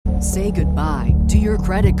Say goodbye to your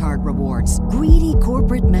credit card rewards. Greedy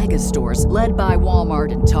corporate mega stores, led by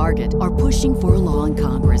Walmart and Target, are pushing for a law in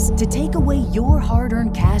Congress to take away your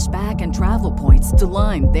hard-earned cash back and travel points to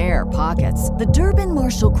line their pockets. The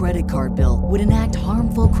Durbin-Marshall credit card bill would enact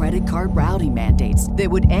harmful credit card routing mandates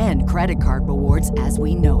that would end credit card rewards as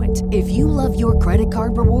we know it. If you love your credit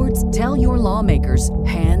card rewards, tell your lawmakers,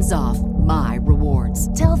 hands off my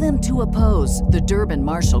rewards. Tell them to oppose the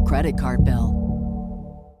Durbin-Marshall credit card bill.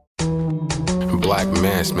 Black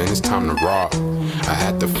mass, man, it's time to rob. I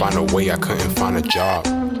had to find a way, I couldn't find a job.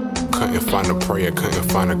 Couldn't find a prayer,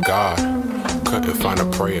 couldn't find a God. Couldn't find a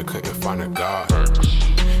prayer, couldn't find a God.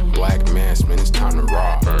 Black mass, man, it's time to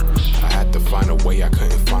rob. I had to find a way, I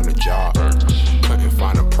couldn't find a job. Couldn't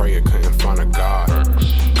find a prayer, couldn't find a God.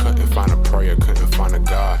 Couldn't find a prayer, couldn't find a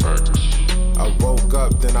God. I woke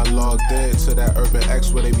up, then I logged in to that Urban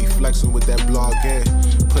X where they be flexing with that blog in.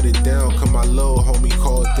 Put it down, cause my little homie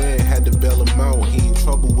called in. Had to bail him out, he in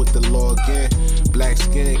trouble with the law again. Black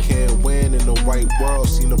skin can't win in the white world.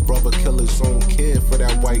 Seen a brother kill his own kid for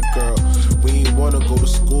that white girl. We ain't wanna go to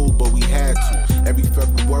school, but we had to. Every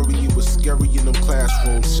February it was scary in them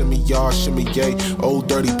classrooms. Shimmy y'all, shimmy yay. Old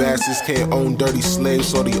dirty bastards can't own dirty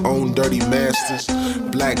slaves, or they own dirty masters.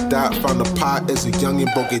 Black Dot found a pot as a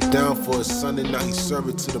youngin', broke it down for his son, and now he serve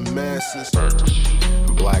it to the masses.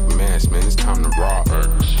 Black mass, man, it's time to rob.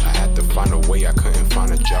 I had to find a way, I couldn't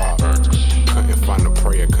find a job. Couldn't find a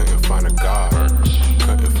prayer, couldn't find a God.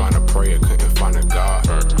 Couldn't find a prayer, couldn't find a God.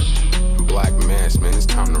 Black mass, man, it's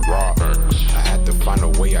time to rob. I had to find a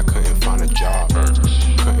way, I couldn't find a job.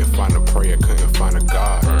 Couldn't find a prayer, couldn't find a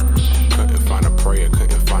God. Couldn't find a prayer,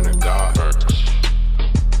 couldn't find a God.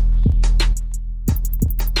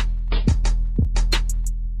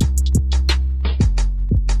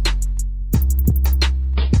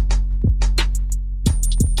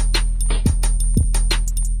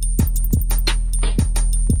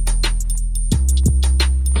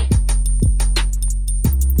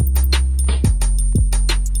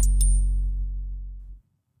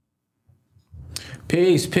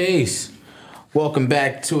 Peace. Welcome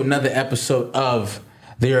back to another episode of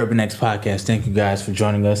the Urban X Podcast. Thank you guys for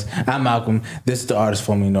joining us. I'm Malcolm. This is the artist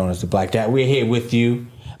formerly known as the Black Dot. We're here with you,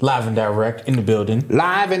 live and direct, in the building.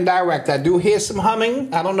 Live and direct. I do hear some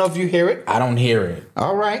humming. I don't know if you hear it. I don't hear it.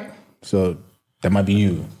 All right. So that might be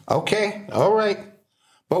you. Okay. All right.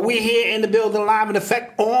 But we're here in the building, live in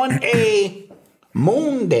effect, on a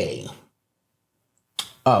moon day.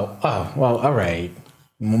 Oh, well, all right.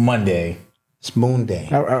 Monday. It's moon day.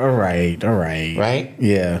 All right. Right?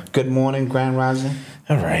 Yeah. Good morning, Grand Rising.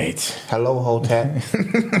 All right. Hello, Hotep.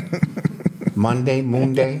 Monday,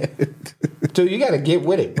 moon day. Dude, you got to get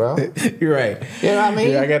with it, bro. You're right. You know what I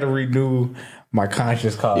mean? Yeah, I got to renew my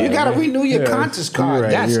conscious card. You got to renew your conscious card.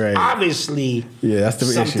 Right, that's right. obviously that's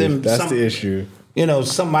the issue. That's the issue. You know,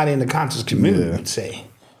 somebody in the conscious community would say.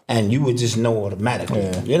 And you would just know automatically.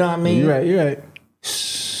 Yeah. You know what I mean? You're right.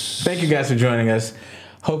 Thank you guys for joining us.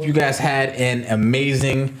 Hope you guys had an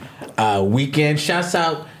amazing weekend. Shouts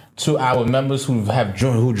out to our members who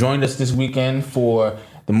joined us this weekend for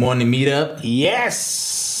the morning meetup.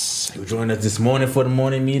 Yes. Who joined us this morning for the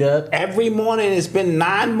morning meetup. Every morning. It's been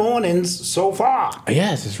 9 mornings so far.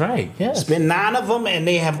 Yes, that's right. Yes. It's been 9 of them, and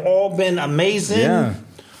they have all been amazing. Yeah.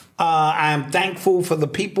 I am thankful for the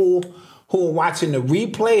people who are watching the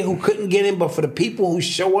replay who couldn't get in, but for the people who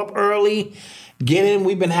show up early, get in.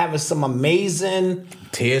 We've been having some amazing...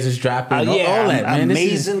 Tears is dropping. All that, man.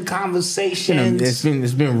 Amazing conversations.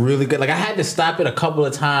 It's been really good. Like, I had to stop it a couple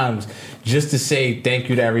of times just to say thank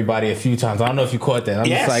you to everybody a few times. I don't know if you caught that. I'm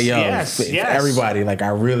just like, yo, everybody, like, I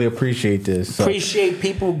really appreciate this. So. Appreciate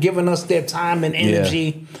people giving us their time and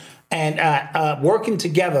energy and working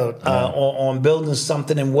together on building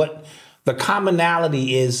something. And what the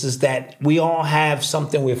commonality is that we all have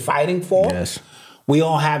something we're fighting for. Yes. We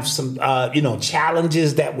all have some,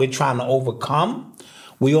 challenges that we're trying to overcome.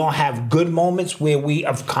 We all have good moments where we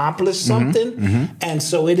accomplished something. Mm-hmm. And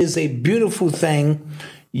so it is a beautiful thing.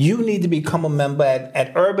 You need to become a member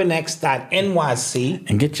at urbanx.nyc.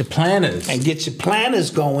 And get your planners. And get your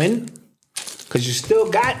planners going. Because you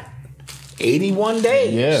still got 81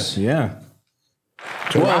 days. Yes, yeah.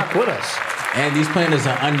 To rock with us. And these planners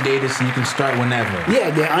are undated, so you can start whenever.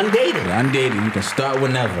 Yeah, they're undated. They're undated. You can start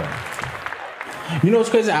whenever. You know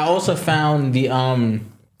what's crazy? I also found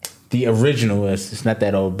the original, it's not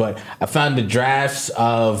that old, but I found the drafts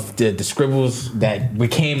of the scribbles that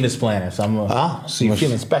became this planner. So so you're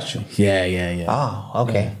feeling special. Yeah. Oh,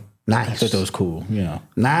 okay. Yeah. Nice. I thought that was cool, you know.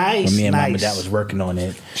 Nice, when me and Mama Dad was working on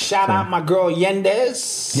it. Shout out my girl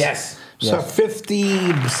Yendez. Yes. It's her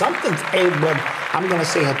 50-something, but I'm going to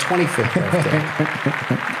say her 25th birthday.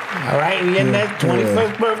 All right, and then that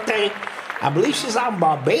 21st birthday. I believe she's out in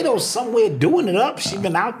Barbados somewhere doing it up. She's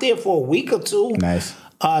been out there for a week or two. Nice.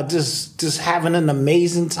 Just having an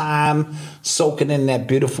amazing time, soaking in that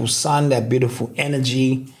beautiful sun, that beautiful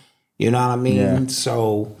energy. You know what I mean? Yeah.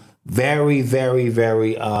 So very, very,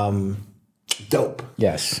 very dope.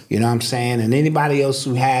 Yes. You know what I'm saying? And anybody else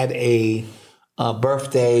who had a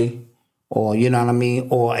birthday, or you know what I mean,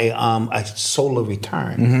 or a solar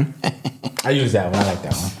return. I use that one. I like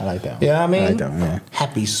that one. I like that one. You know what I mean? I like that one, yeah.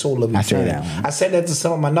 Happy solar return. I say that one. I said that to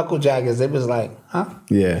some of my knuckle jaggers. They was like, huh?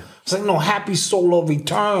 Yeah. It's like, no, happy solar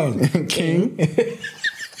return, King.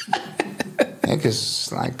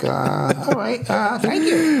 It's like, all right, thank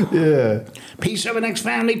you. Yeah. Peace to the next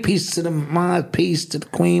family. Peace to the mod. Peace to the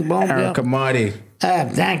Queen. Boom. Erica Marty.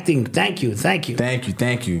 Thank you.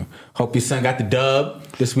 Thank you. Hope your son got the dub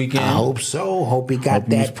this weekend. I hope so. Hope he got Hope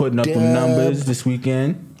that. he was putting up them numbers this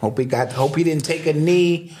weekend. Hope he didn't take a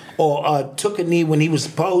knee or took a knee when he was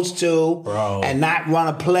supposed to, Bro. and not run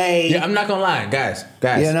a play. Yeah, I'm not gonna lie, guys.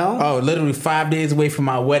 You know? Oh, literally 5 days away from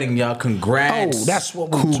my wedding, y'all. Congrats. Oh, that's what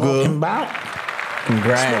we're Cougar. talking about.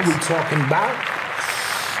 Congrats. That's what we're talking about.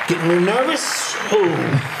 Getting a little nervous.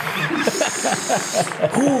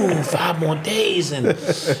 Ooh, 5 more days and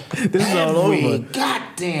This is all over.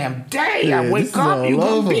 goddamn day Yeah, I this wake is up, all you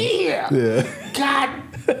gonna over. be here. Yeah. God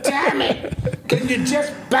damn it. Can you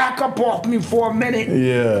just back up off me for a minute?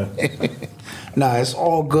 Yeah. No, it's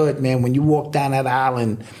all good, man. When you walk down that aisle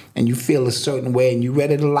and you feel a certain way and you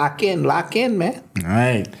ready to lock in, man. All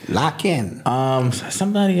right. Lock in.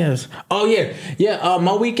 Somebody else. Oh yeah.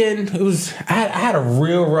 My weekend. I had a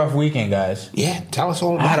real rough weekend, guys. Yeah, tell us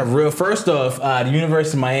all I had about it. First off, the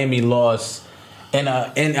University of Miami lost in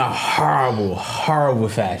a horrible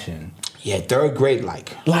fashion. Yeah, third grade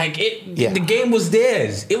like. The game was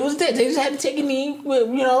theirs. It was theirs. They just had to take a knee,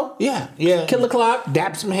 Yeah. kill the clock.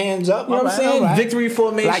 Dap some hands up. You know what I'm saying? Victory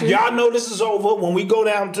formation. Like, y'all know this is over when we go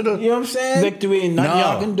down to the You know what I'm saying? victory and nothing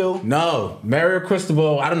y'all can do. No. Mario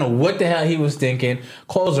Cristobal, I don't know what the hell he was thinking.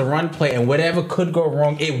 Calls a run play, and whatever could go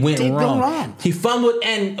wrong, it went Did go wrong. wrong. He fumbled,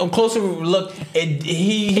 and on closer look,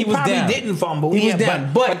 he was probably down. didn't fumble. He Yeah, was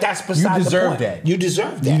down. But that's beside you the deserve point. that. You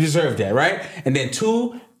deserve that. You deserve that, right? And then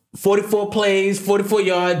 44 plays,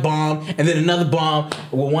 44-yard bomb, and then another bomb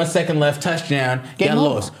with 1 second left, touchdown. Game Y'all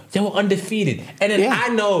over. lost. They were undefeated. And then Yeah. I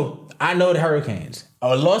know the Hurricanes.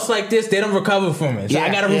 A loss like this, they don't recover from it. So I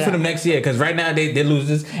got to root for them next year because right now they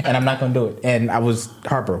losers, and I'm not going to do it. And I was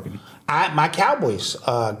heartbroken. My Cowboys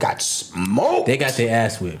got smoked. They got their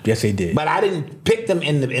ass whipped. Yes, they did. But I didn't pick them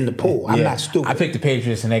in the pool. I'm not stupid. I picked the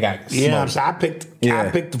Patriots, and they got smoked. You know what I'm saying? I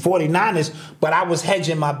picked the 49ers, but I was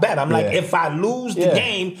hedging my bet. I'm like, if I lose the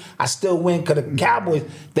game, I still win because the Cowboys,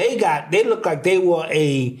 they look like they were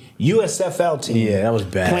a USFL team. Yeah, that was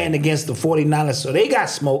bad. Playing against the 49ers. So they got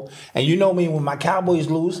smoked. And you know me, when my Cowboys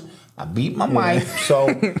lose, I beat my wife. So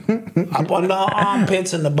up on the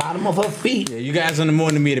armpits and the bottom of her feet. Yeah, you guys on the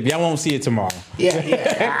morning meetup. Y'all won't see it tomorrow.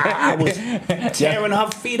 I was tearing her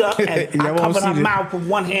feet up and I covered her mouth with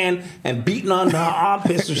one hand and beating on her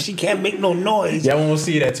armpits so she can't make no noise. Y'all won't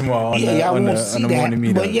see that tomorrow on Y'all on won't the see morning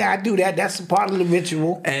that. meetup. But yeah, I do that. That's a part of the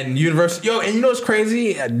ritual. And University, and you know what's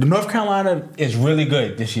crazy? North Carolina is really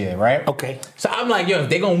good this year, right? Okay. So I'm like, if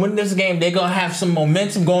they're gonna win this game, they're gonna have some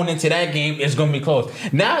momentum going into that game. It's gonna be close.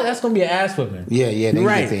 Now that's gonna be an ass whipping. Yeah. You're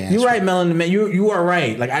right. You're right, Melanin man. You are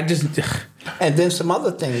right. Like I just. And then some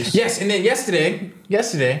other things. Yes, and then yesterday,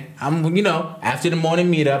 I'm after the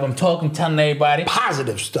morning meetup, I'm telling everybody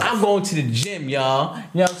Positive stuff. I'm going to the gym, y'all. You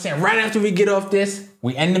know what I'm saying? Right after we get off this,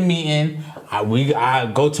 we end the meeting.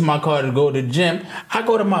 I go to my car to go to the gym. I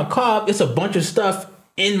go to my car. It's a bunch of stuff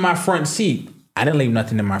in my front seat. I didn't leave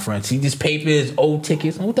nothing in my front seat. Just papers, old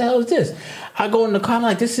tickets. What the hell is this? I go in the car. I'm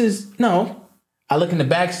like, I look in the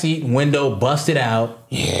back seat. Window busted out.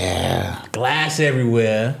 Yeah. Glass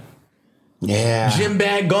everywhere. Yeah. Gym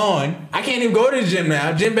bag gone. I can't even go to the gym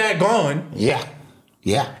now. Gym bag gone. Yeah.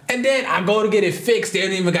 And then I go to get it fixed. They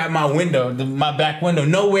don't even got my window, my back window,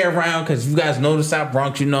 nowhere around. Because you guys know the South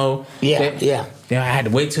Bronx, Yeah. I had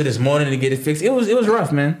to wait till this morning to get it fixed. It was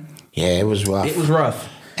rough, man. Yeah, it was rough. It was rough.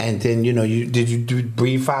 And then did you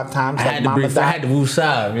breathe 5 times? I had to breathe. I had to move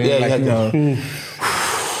side.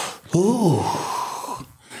 Ooh.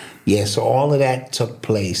 Yeah. So all of that took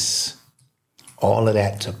place.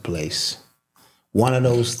 One of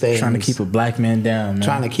those things. Trying to keep a black man down, man.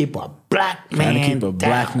 Trying to keep a black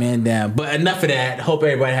man down. But enough of that. Hope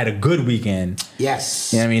everybody had a good weekend.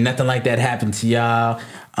 Yes. You know what I mean? Nothing like that happened to y'all.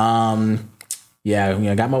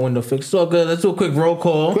 Got my window fixed. It's all good. Let's do a quick roll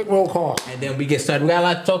call. Quick roll call. And then we get started. We got a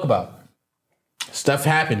lot to talk about. Stuff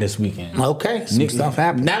happened this weekend. Okay, some stuff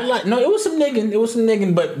happened. Not like no, it was some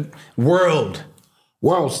nigging, but world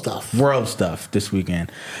stuff this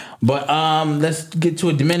weekend. But let's get to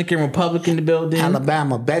a Dominican Republic in the building.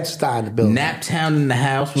 Alabama, Bed-Stuy in the building. Naptown in the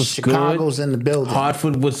house was Chicago's good. in the building.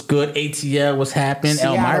 Hartford was good. ATL was happening.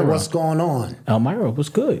 Seattle, Elmira, what's going on? Elmira was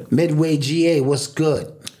good. Midway, GA, what's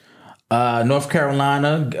good? North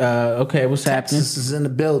Carolina, okay, what's happening? Texas is in the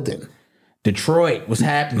building. Detroit was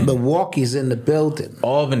happening. Milwaukee's in the building.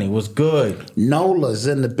 Albany was good. NOLA's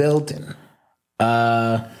in the building.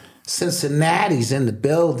 Cincinnati's in the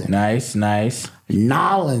building. Nice.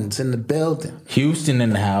 Nolans in the building. Houston in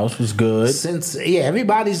the house was good.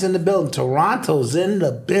 Everybody's in the building. Toronto's in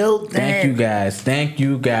the building. Thank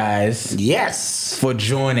you guys. Yes. For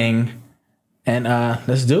joining. And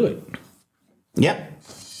let's do it. Yep.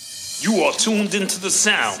 You are tuned into the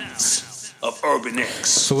sounds of Urban X.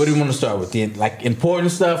 So what do you want to start with? The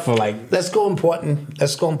important stuff or Let's go important.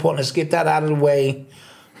 Let's get that out of the way.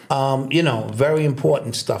 Very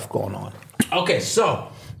important stuff going on. Okay, so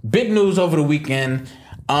big news over the weekend.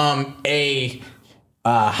 A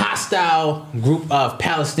hostile group of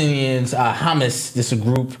Palestinians, Hamas, this is a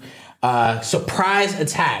group, surprise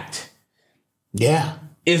attacked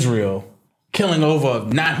Israel, killing over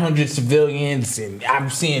 900 civilians. And I'm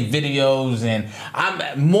seeing videos, and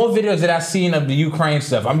more videos that I've seen of the Ukraine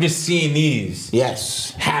stuff. I'm just seeing these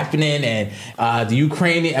happening, and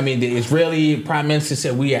the Israeli Prime Minister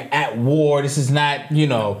said we are at war. This is not,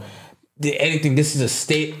 anything. This is a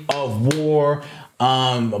state of war.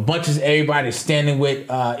 A bunch of everybody standing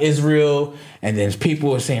with Israel, and then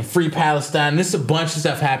people are saying free Palestine. This is a bunch of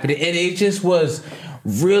stuff happening, and it just was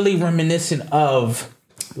really reminiscent of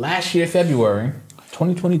last year, February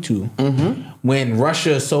 2022, when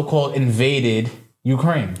Russia so-called invaded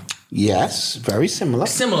Ukraine. Yes, very similar.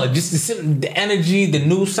 Just the energy, the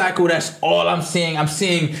news cycle. That's all I'm seeing. I'm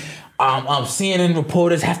seeing CNN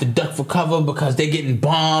reporters have to duck for cover because they're getting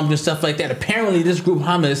bombed and stuff like that. Apparently, this group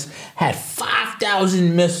Hamas had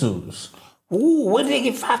 5,000 missiles. Ooh, where did they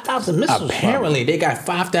get 5,000 missiles Apparently, they got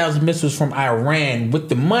 5,000 missiles from Iran with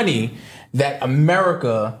the money that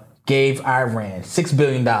America gave Iran. $6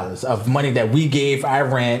 billion of money that we gave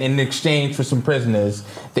Iran in exchange for some prisoners.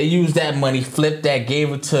 They used that money, flipped that,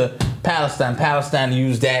 gave it to Palestine. Palestine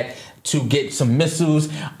used that to get some missiles,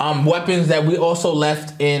 weapons that we also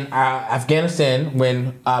left in Afghanistan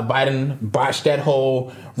when Biden botched that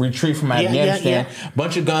whole retreat from Afghanistan.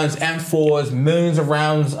 Bunch of guns, M4s, millions of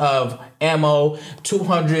rounds of ammo,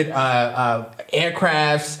 200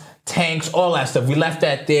 aircrafts, tanks, all that stuff. We left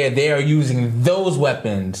that there. They are using those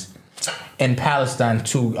weapons in Palestine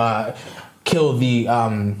to kill the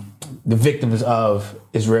victims of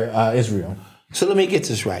Israel. So let me get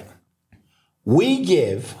this right. We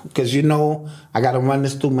give, because I got to run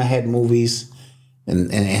this through my head, movies,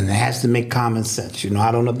 and it has to make common sense.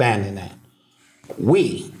 I don't abandon that.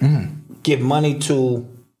 We give money to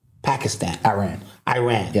Pakistan. Iran.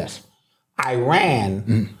 Yes.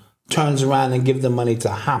 Iran turns around and give the money to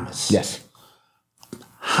Hamas. Yes.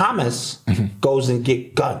 Hamas goes and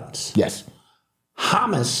get guns. Yes.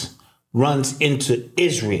 Hamas runs into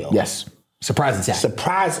Israel. Yes. Surprise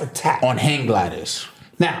attack. On hang gliders.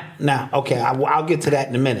 Now, okay, I'll get to that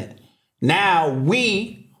in a minute. Now,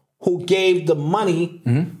 we who gave the money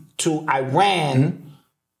to Iran,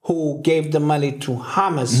 who gave the money to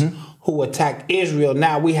Hamas, who attacked Israel,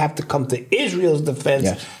 now we have to come to Israel's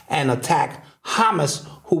defense and attack Hamas,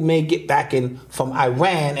 who may get back in from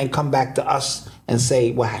Iran and come back to us and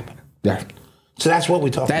say what happened. Yeah. So that's what we're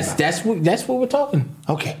talking about. That's what we're talking.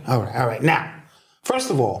 Okay, all right. Now,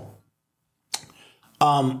 first of all,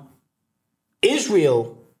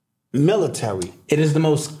 Israel military. It is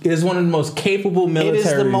one of the most capable militaries. It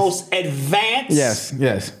is the most advanced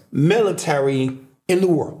military in the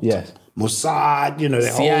world. Yes. Mossad, the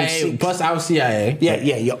CIA, whole plus our CIA.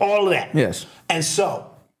 Yeah, all of that. Yes. And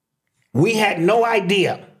so we had no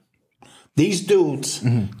idea these dudes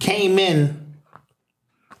came in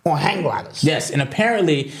on hang gliders. Yes, and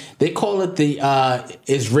apparently they call it the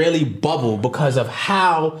Israeli bubble because of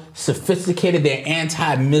how sophisticated their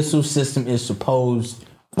anti-missile system is supposed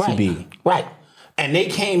to be. Right. And they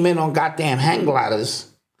came in on goddamn hang gliders,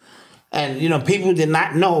 and people did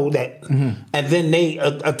not know that, and then they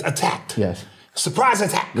attacked. Yes. Surprise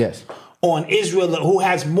attack. Yes. On Israel, who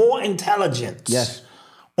has more intelligence. Yes.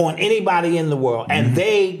 On anybody in the world, and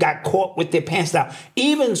they got caught with their pants down.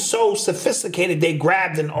 Even so sophisticated, they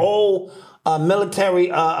grabbed an old military,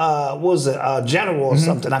 general or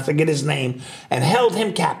something, I forget his name, and held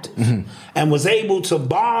him captive, and was able to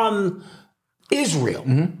bomb Israel.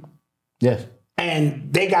 Yes.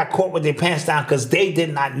 And they got caught with their pants down because they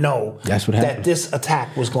did not know That's what happened. that this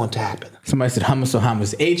attack was going to happen. Somebody said hummus or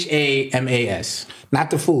hummus. HAMAS. Not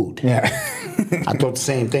the food. Yeah. I thought the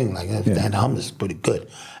same thing. Like, and hummus is pretty good.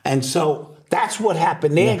 And so that's what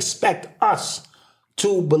happened. They expect us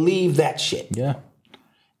to believe that shit. Yeah.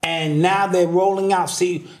 And now they're rolling out.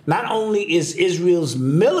 See, not only is Israel's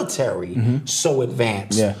military so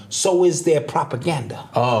advanced, so is their propaganda.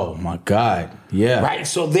 Oh, my God. Yeah. Right?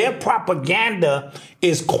 So their propaganda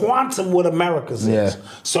is quantum what America's is.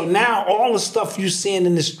 So now all the stuff you're seeing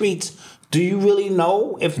in the streets, do you really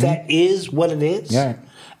know if that is what it is? Yeah.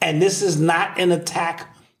 And this is not an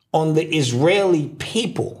attack on the Israeli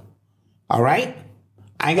people. All right?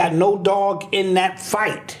 I ain't got no dog in that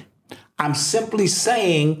fight. I'm simply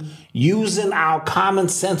saying, using our common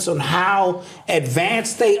sense on how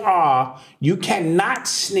advanced they are, you cannot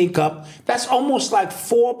sneak up. That's almost like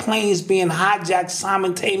 4 planes being hijacked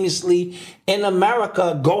simultaneously in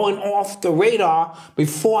America, going off the radar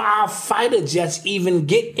before our fighter jets even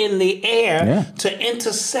get in the air to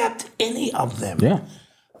intercept any of them. Yeah.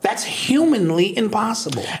 That's humanly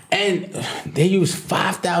impossible. And they used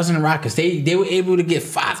 5,000 rockets. They were able to get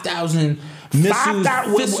 5,000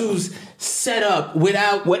 missiles set up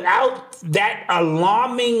without that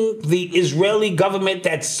alarming the Israeli government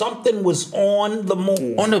that something was on the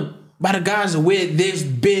move. By the Gaza, where there's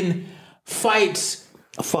been fights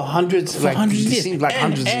for hundreds of years. It seems like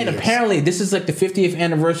hundreds of years. And apparently this is like the 50th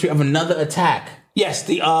anniversary of another attack. Yes,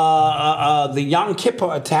 the Yom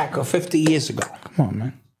Kippur attack of 50 years ago. Come on,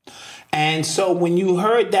 man. And so when you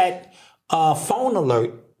heard that phone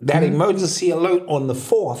alert, that emergency alert on the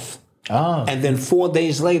 4th, and then 4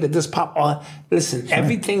 days later, this pop on. Listen,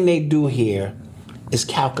 everything they do here is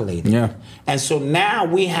calculated. Yeah. And so now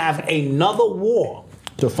we have another war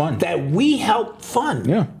to fund that we helped fund.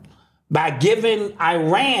 Yeah. By giving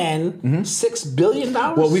Iran $6 billion.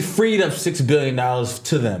 Well, we freed up $6 billion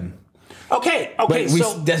to them. Okay.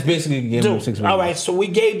 So that's basically giving them $6 billion. All right. So we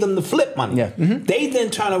gave them the flip money. Yeah. They then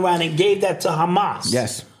turned around and gave that to Hamas.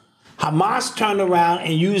 Yes. Hamas turned around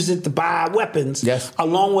and used it to buy weapons. Yes.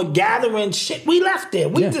 Along with gathering shit we left there.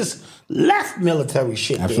 We just left military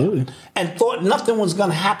shit Absolutely. there. And thought nothing was going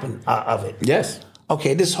to happen of it. Yes.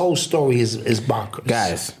 Okay, this whole story is bonkers.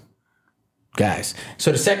 Guys.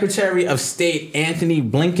 So the Secretary of State, Anthony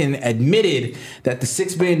Blinken, admitted that the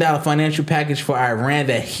 $6 billion financial package for Iran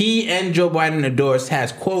that he and Joe Biden endorsed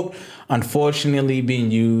has, quote, unfortunately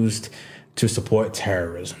been used to support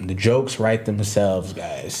terrorism. The jokes write themselves,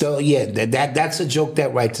 guys. So yeah, that's a joke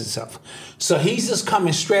that writes itself. So he's just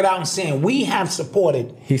coming straight out and saying, we have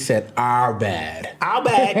supported. He said, our bad. Our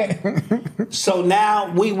bad. So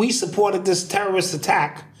now we supported this terrorist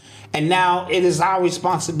attack. And now it is our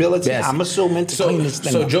responsibility, I'm assuming, to clean this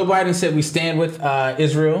thing up. So Joe Biden said we stand with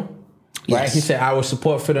Israel. Right? Yes. He said our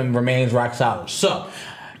support for them remains rock solid. So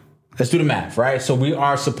let's do the math, right? So we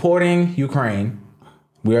are supporting Ukraine.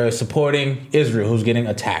 We are supporting Israel, who's getting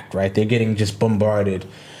attacked, right? They're getting just bombarded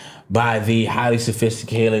by the highly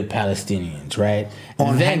sophisticated Palestinians, right?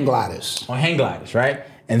 On hang gliders. On hang gliders, right?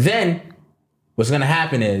 And then what's going to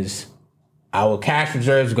happen is our cash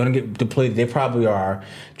reserves are going to get depleted. They probably are.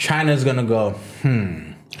 China's going to go,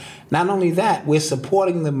 Not only that, we're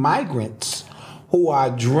supporting the migrants who are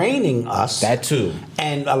draining us. That too.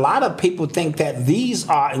 And a lot of people think that these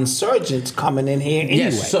are insurgents coming in here anyway.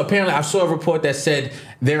 Yes, so apparently I saw a report that said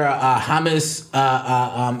there are Hamas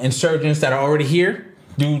insurgents that are already here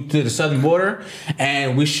due to the southern border,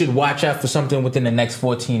 and we should watch out for something within the next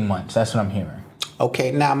 14 months. That's what I'm hearing.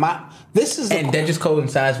 Okay, now that just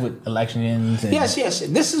coincides with elections. Yes.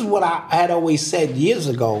 This is what I had always said years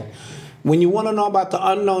ago. When you want to know about the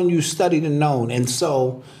unknown, you study the known. And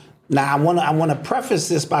so now I want to preface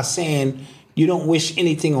this by saying you don't wish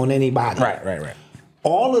anything on anybody. Right.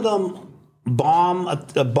 All of them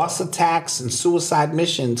bus attacks and suicide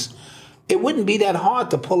missions, it wouldn't be that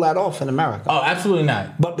hard to pull that off in America. Oh, absolutely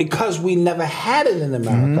not. But because we never had it in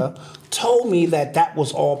America, told me that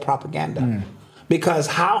was all propaganda. Because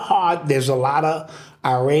how hard, there's a lot of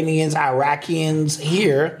Iranians, Iraqians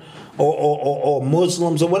here, or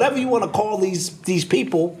Muslims, or whatever you want to call these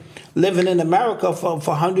people living in America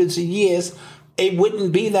for hundreds of years, it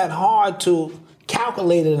wouldn't be that hard to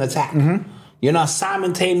calculate an attack.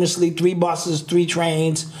 Simultaneously, 3 buses, 3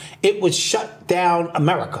 trains, it would shut down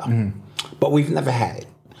America. But we've never had it.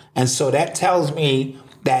 And so that tells me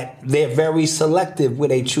that they're very selective where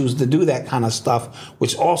they choose to do that kind of stuff,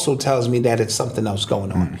 which also tells me that it's something else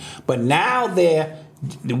going on. But now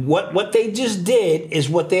what they just did is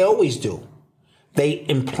what they always do. They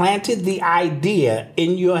implanted the idea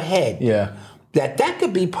in your head that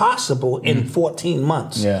could be possible in 14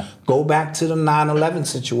 months. Yeah. Go back to the 9/11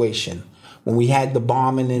 situation when we had the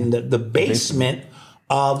bombing in the basement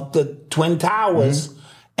of the Twin Towers,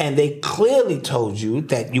 and they clearly told you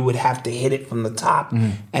that you would have to hit it from the top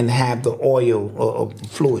and have the oil or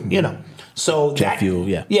fluid, you know. So Jet fuel,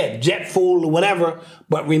 yeah. Jet fuel or whatever.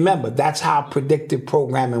 But remember, that's how predictive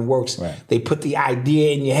programming works. Right. They put the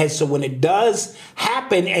idea in your head, so when it does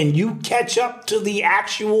happen and you catch up to the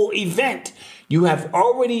actual event, you have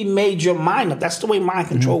already made your mind up. That's the way mind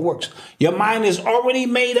control works. Your mind is already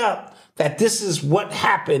made up that this is what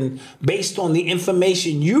happened based on the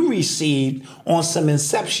information you received on some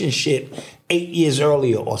inception shit 8 years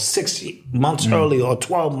earlier or 6 months earlier or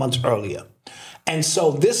 12 months earlier. And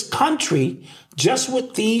so this country, just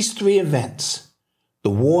with these 3 events, the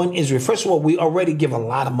war in Israel, first of all, we already give a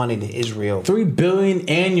lot of money to Israel. $3 billion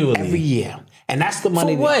annually. Every year. And that's the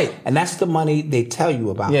money. For what? And that's the money they tell you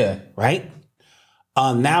about. Yeah. Right?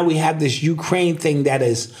 Now we have this Ukraine thing that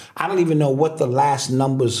is, I don't even know what the last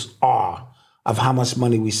numbers are of how much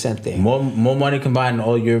money we sent there. More money combined than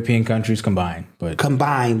all European countries combined. But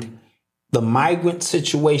Combined, the migrant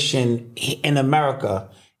situation in America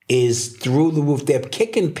is through the roof. They're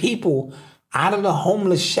kicking people out of the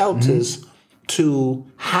homeless shelters to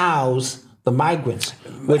house the migrants,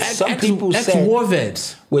 which some people said war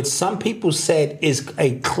vets. Which some people said is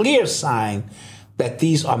a clear sign that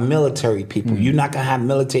these are military people. You're not gonna have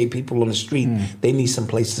military people on the street. They need some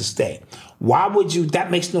place to stay. Why would you?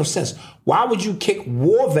 That makes no sense. Why would you kick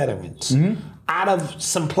war veterans out of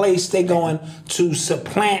some place they're going to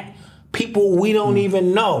supplant people we don't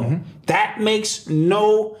even know? That makes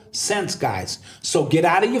no sense, guys. So get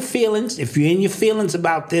out of your feelings. If you're in your feelings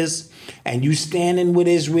about this and you standing with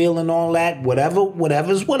Israel and all that,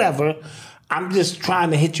 whatever's whatever, I'm just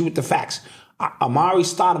trying to hit you with the facts. Amari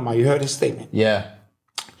Stoudemire, you heard his statement. Yeah.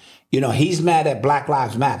 You know, he's mad at Black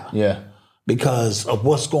Lives Matter. Yeah. Because of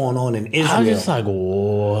what's going on in Israel. I'm just like,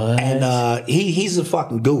 what? And he's a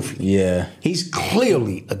fucking goofy. Yeah. He's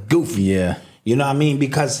clearly a goofy. Yeah. You know what I mean?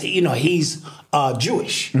 Because, you know, he's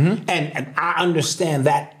Jewish. And I understand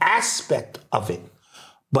that aspect of it.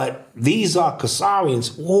 But these are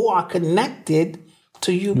Khazarians who are connected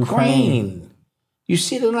to Ukraine. You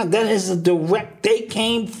see, that is a direct, they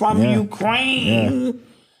came from Ukraine. Yeah.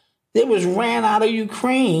 They was ran out of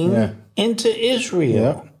Ukraine into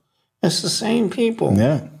Israel. It's the same people.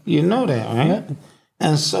 Yeah. You know that, right? Yeah.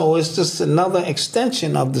 And so it's just another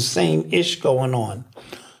extension of the same ish going on.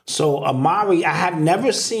 So Amari, I have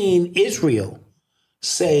never seen Israel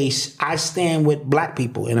say, I stand with black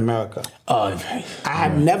people in America. I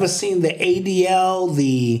have never seen the ADL,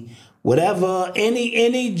 the whatever,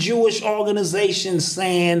 any Jewish organization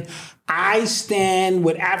saying, I stand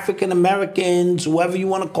with African Americans, whoever you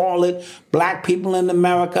want to call it, black people in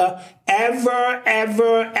America, ever.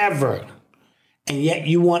 And yet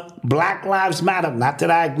you want Black Lives Matter, not that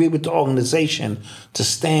I agree with the organization, to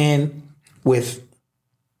stand with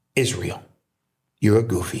Israel. You're a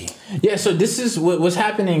goofy. Yeah, so this is what's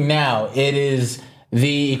happening now. It is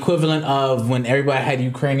the equivalent of when everybody had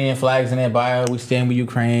Ukrainian flags in their bio, we stand with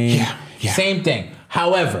Ukraine. Yeah. Same thing.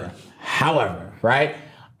 However, right?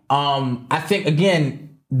 I think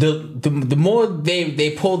again, the more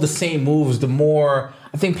they pull the same moves, the more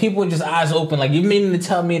I think people are just eyes open. Like, you meaning to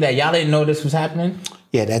tell me that y'all didn't know this was happening?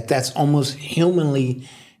 Yeah, that's almost humanly.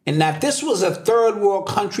 And now if this was a third world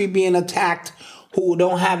country being attacked who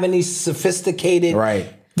don't have any sophisticated.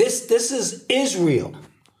 Right. This is Israel.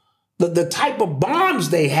 The type of bombs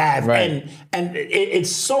they have, right. and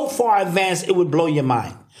it's so far advanced it would blow your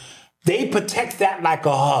mind. They protect that like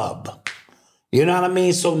a hub. You know what I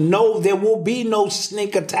mean? So no, there will be no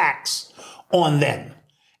sneak attacks on them.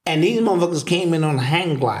 And these motherfuckers came in on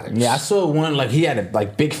hang gliders. Yeah, I saw one, like, he had a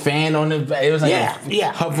big fan on it. It was like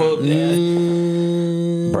a hover.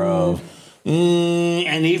 Bro.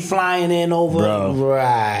 And he flying in over. Bro.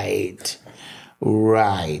 Right.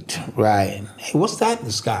 Hey, what's that in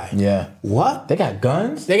the sky? Yeah. What? They got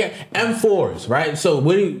guns? They got M4s, right? So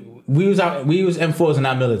we use M4s in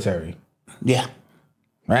our military. Yeah.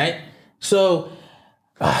 Right? So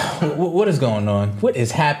what is going on? What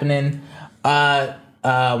is happening? This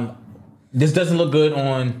doesn't look good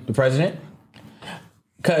on the president.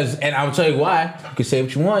 And I'll tell you why. You can say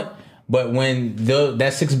what you want. But when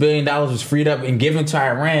that $6 billion was freed up and given to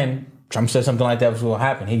Iran, Trump said something like that was going to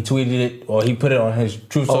happen. He tweeted it, or he put it on his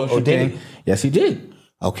True Social thing. Did he? Yes, he did.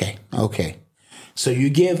 Okay. So you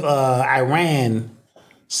give Iran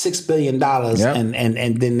 $6 billion, yep.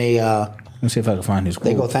 and then they let's see if I can find his quote.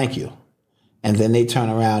 They go, thank you, and then they turn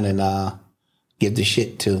around and give the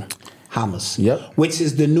shit to Hamas. Yep. Which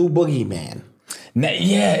is the new boogeyman.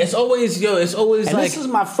 Yeah, it's always And like this is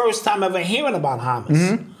my first time ever hearing about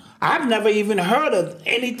Hamas. I've never even heard of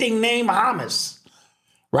anything named Hamas,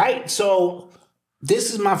 right? So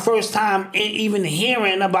this is my first time even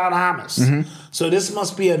hearing about Hamas. So this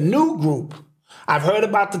must be a new group. I've heard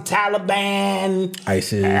about the Taliban,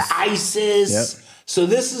 ISIS. Yep. So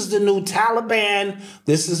this is the new Taliban.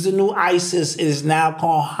 This is the new ISIS. It is now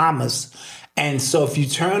called Hamas. And so if you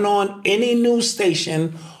turn on any news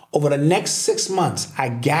station over the next 6 months, I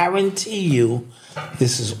guarantee you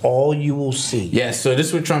this is all you will see. Yeah, so this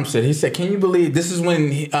is what Trump said. He said, can you believe, this is when,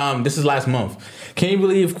 this is last month. Can you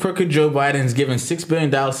believe crooked Joe Biden has given $6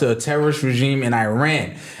 billion to a terrorist regime in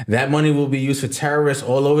Iran? That money will be used for terrorism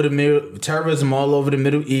all over the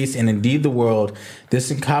Middle East and indeed the world.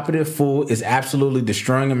 This incompetent fool is absolutely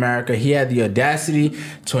destroying America. He had the audacity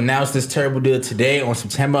to announce this terrible deal today on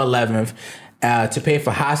September 11th. To pay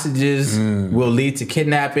for hostages will lead to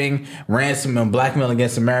kidnapping, ransom, and blackmail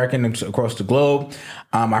against Americans across the globe.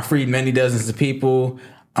 I freed many dozens of people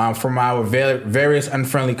from our various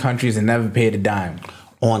unfriendly countries and never paid a dime.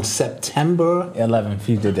 On September 11th,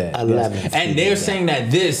 he did that. 11th. Yes. And they're saying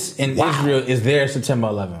that this in Israel is their September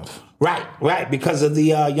 11th. Right. Because of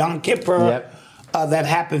the Yom Kippur that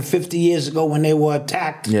happened 50 years ago when they were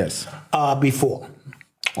attacked before.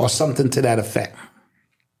 Or something to that effect.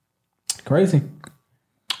 Crazy.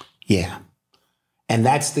 Yeah. And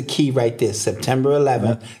that's the key right there. September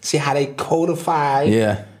 11th. See how they codify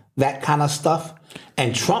that kind of stuff?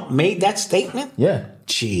 And Trump made that statement? Yeah.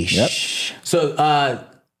 Jeez. Yep. So, I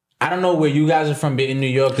don't know where you guys are from, but in New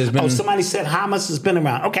York, there's been... somebody said Hamas has been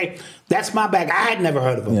around. Okay, that's my bag. I had never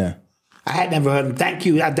heard of him. Yeah. I had never heard of him. Thank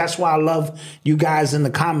you. That's why I love you guys in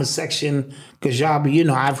the comment section, because y'all be,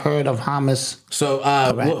 I've heard of Hamas. So,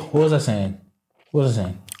 what was I saying?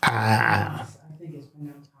 I think it's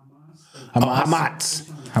pronounced Hamas.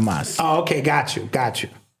 Hamas. Oh, okay. Got you.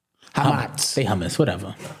 Hamas. Say hummus,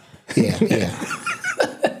 whatever. Yeah.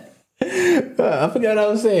 I forgot what I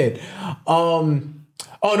was saying.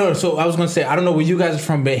 Oh no! So I was gonna say I don't know where you guys are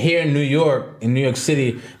from, but here in New York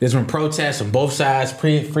City, there's been protests on both sides.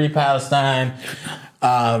 Free Palestine.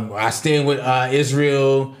 I stand with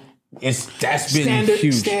Israel. That's been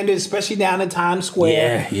huge. Standard, especially down in Times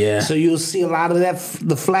Square. Yeah. So you'll see a lot of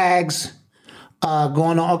the flags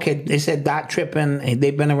going on. Okay, they said dot tripping.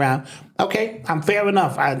 They've been around. Okay, I'm fair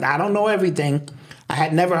enough. I don't know everything. I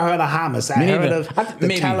had never heard of Hamas. I heard of the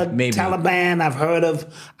Taliban. I've heard of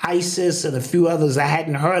ISIS and a few others. I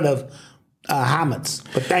hadn't heard of Hamas.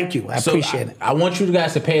 But thank you. I appreciate it. I want you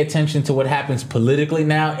guys to pay attention to what happens politically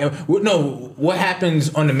now. What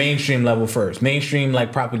happens on the mainstream level first. Mainstream,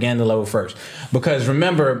 like propaganda level first. Because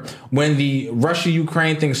remember, when the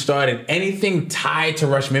Russia-Ukraine thing started, anything tied to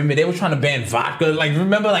Russia, remember, they were trying to ban vodka. Like,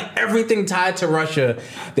 remember, like, everything tied to Russia,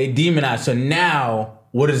 they demonized. So now,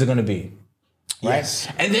 what is it going to be? Right? Yes.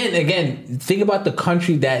 And then, again, think about the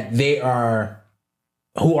country that they are...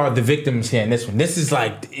 Who are the victims here in this one? This is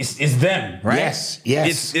like, it's them, right? Yes.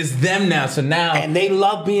 It's them now. So now... And they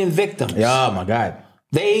love being victims. Oh, my God.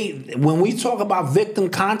 When we talk about victim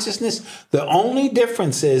consciousness, the only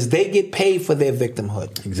difference is they get paid for their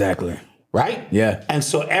victimhood. Exactly. Right? Yeah. And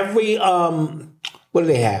so every, what do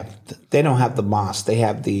they have? They don't have the mosque. They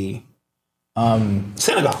have the...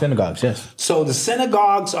 synagogue. Synagogues, yes. So the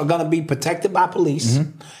synagogues are going to be protected by police.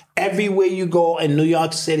 Mm-hmm. Everywhere you go in New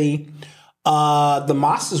York City... the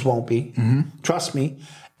mosques won't be, trust me.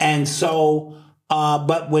 And so,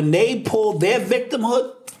 but when they pull their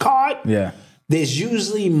victimhood card, there's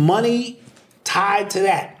usually money tied to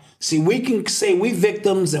that. See, we can say we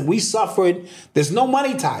victims and we suffered. There's no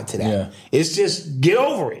money tied to that. Yeah. It's just get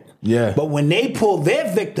over it. Yeah. But when they pull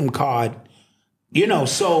their victim card,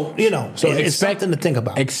 it's something to think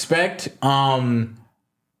about. Expect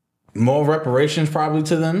more reparations probably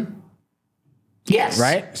to them. Yes.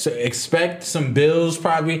 Right? So expect some bills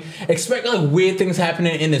probably. Expect like weird things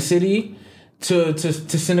happening in the city to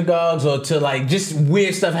synagogues or to like just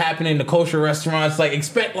weird stuff happening in the kosher restaurants. Like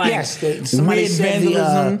expect like somebody weird said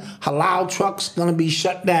vandalism. The halal truck's gonna be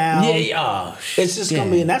shut down. It's just gonna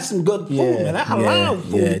be, and that's some good food, man. That halal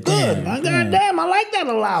food, good. Man. God damn, I like that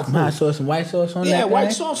halal food. Hot sauce and white sauce on that. Yeah,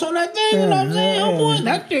 white sauce on that thing. You know what I'm saying? Oh boy,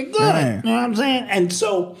 that's good. Right. You know what I'm saying? And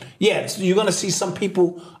so, so you're gonna see some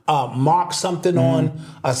people mark something on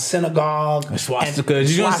a synagogue,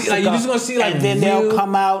 swastikas. You're just gonna see like, and then they'll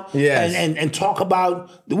come out and talk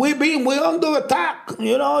about we're under attack.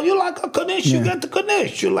 You like a Kaddish, you get the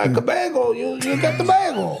Kaddish. You like a bagel, you get the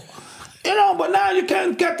bagel. But now you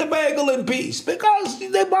can't get the bagel in peace because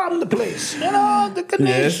they bombed the place. The Kaddish.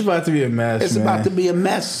 Yeah, it's about to be a mess. It's about to be a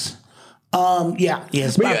mess. Yeah.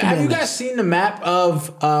 It's But about to be have on you this. guys seen the map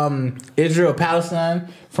of Israel Palestine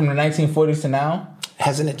from the 1940s to now?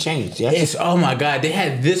 Hasn't it changed? Yes. It's, oh my God, they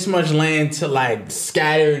had this much land to like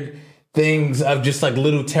scattered things of just like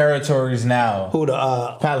little territories now. Who the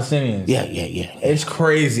Palestinians? Yeah. It's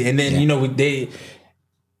crazy. And then,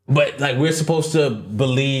 but like we're supposed to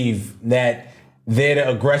believe that they're the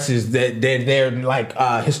aggressors, that they're like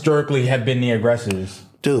historically have been the aggressors.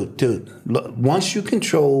 Dude. Look, once you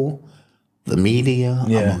control the media,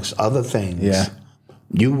 amongst other things,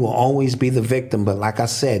 you will always be the victim. But like I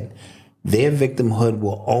said, their victimhood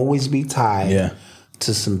will always be tied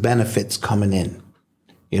to some benefits coming in.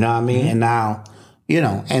 You know what I mean? And now,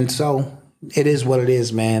 and so it is what it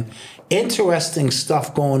is, man. Interesting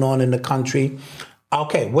stuff going on in the country.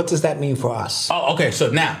 Okay, what does that mean for us? Oh, okay. So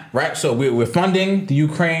now, right? So we're funding the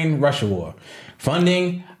Ukraine-Russia war,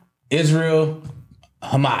 funding Israel,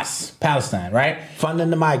 Hamas, Palestine, right? Funding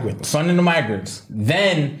the migrants.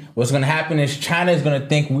 Then what's going to happen is China is going to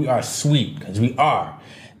think we are sweet, because we are.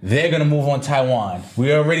 They're going to move on Taiwan.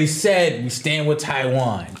 We already said we stand with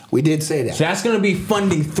Taiwan. We did say that. So that's going to be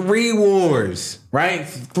funding 3 wars, right?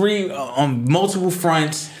 3 on multiple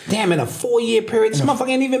fronts. Damn, in a 4-year period, this motherfucker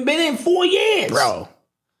ain't even been in 4 years. Bro.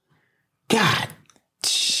 God.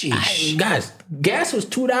 Sheesh. Guys, gas was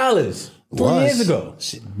 $2 3 years ago.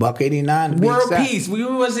 $1.89. World peace. We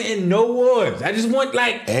wasn't in no wars. I just want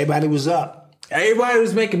like... Everybody was up. Everybody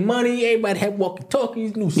was making money. Everybody had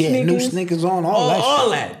walkie-talkies, new sneakers. New sneakers on, all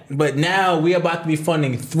that. But now we're about to be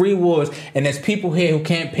funding 3 wars, and there's people here who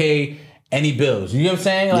can't pay any bills. You know what I'm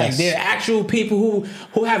saying? Like, there are actual people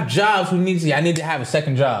who have jobs who I need to have a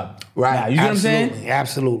second job. Right. Now, you know what I'm saying?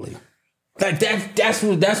 Absolutely. Like that's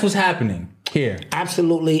what's happening here.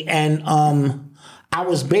 Absolutely. And I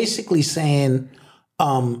was basically saying,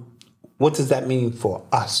 what does that mean for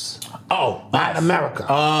us? Oh, not America.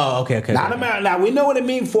 Oh, okay. Not America. Now, we know what it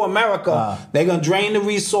means for America. They're going to drain the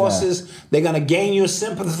resources. Yeah. They're going to gain your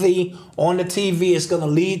sympathy on the TV. It's going to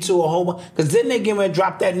lead to a whole bunch. Because then they're going to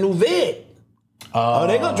drop that new vid. Oh,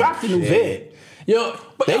 they're going to drop the new vid. Yo,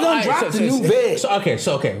 but they're going to drop the new vid. So,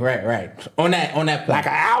 okay. Right. On that point. Like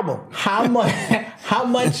an album. How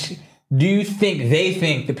much do you think they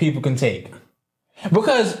think the people can take?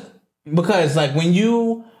 Because like when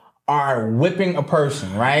you are whipping a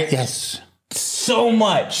person, right? Yes. So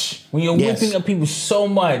much. When you're whipping up people so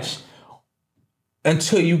much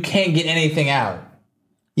until you can't get anything out.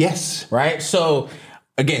 Yes. Right? So,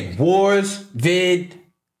 again, wars, vid,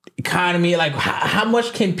 economy, like how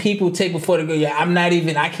much can people take before they go,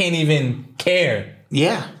 I can't even care.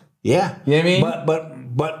 Yeah. You know what I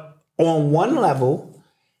mean? But on one level,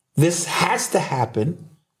 this has to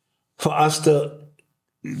happen for us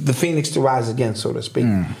the phoenix to rise again, so to speak.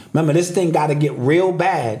 Remember, this thing got to get real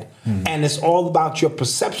bad, and it's all about your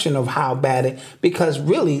perception of how bad it. Because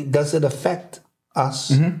really, does it affect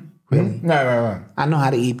us? Really? Right. I know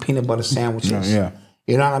how to eat peanut butter sandwiches. Yeah.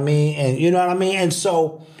 You know what I mean? And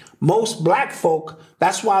so most black folk,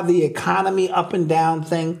 that's why the economy up and down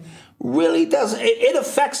thing really doesn't. It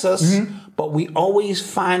affects us, but we always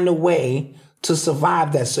find a way to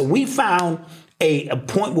survive that. So we found a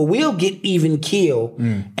point where we'll get even keel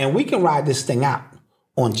and we can ride this thing out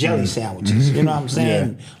on jelly sandwiches. You know what I'm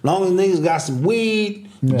saying? As long as niggas got some weed,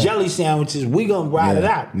 jelly sandwiches, we gonna ride it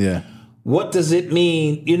out. Yeah. What does it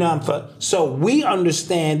mean? So we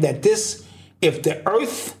understand that if the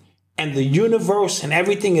earth and the universe and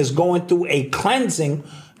everything is going through a cleansing,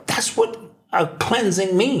 that's what a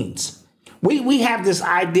cleansing means. We have this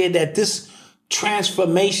idea that this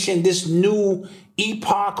transformation, this new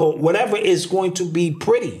epoch or whatever is going to be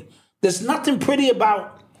pretty. There's nothing pretty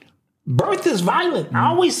about birth is violent. I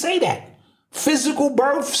always say that. Physical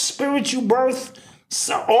birth, spiritual birth,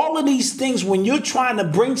 so all of these things, when you're trying to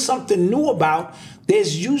bring something new about,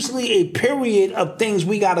 there's usually a period of things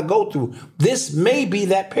we got to go through. This may be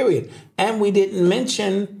that period. And we didn't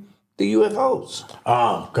mention the UFOs.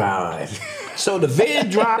 Oh, God. So the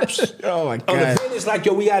vid drops. Oh, my God. The vid is like,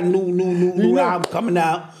 we got a new album coming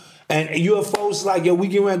out. And UFOs is like, we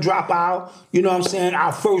get ready to drop out. You know what I'm saying?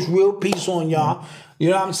 Our first real piece on y'all. You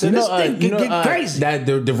know what I'm saying? This thing get crazy. That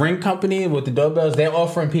the Ring company with the doorbells, they're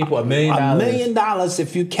offering people $1 million. $1 million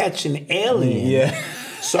if you catch an alien. Yeah.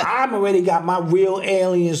 So I'm already got my real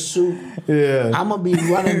alien suit. Yeah. I'm gonna be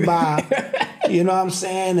running by, you know what I'm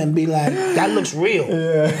saying, and be like, that looks real.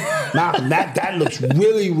 Yeah. Now that looks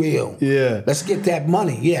really real. Yeah. Let's get that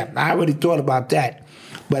money. Yeah, I already thought about that.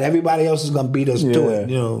 But everybody else is gonna beat us to it,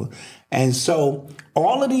 you know. And so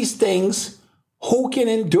all of these things, who can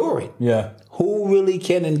endure it? Yeah. Who really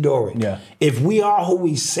can endure it? Yeah. If we are who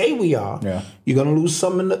we say we are, you're gonna lose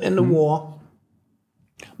some in the war.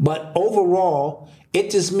 But overall, it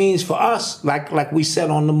just means for us, like we said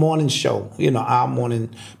on the morning show, our morning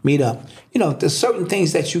meetup, there's certain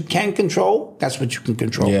things that you can control. That's what you can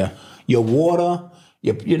control. Yeah. Your water,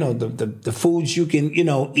 the foods you can,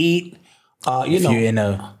 eat. If you're in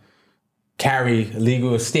a carry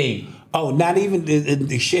legal state. Oh, not even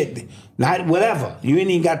the shit. Not whatever. You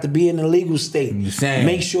ain't even got to be in a legal state.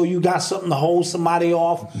 Make sure you got something to hold somebody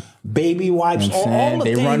off. Baby wipes. All the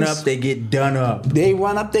they things. run up, they get done up. They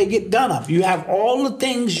run up, they get done up. You have all the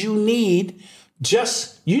things you need.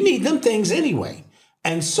 You need them things anyway.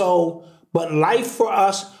 And so, but life for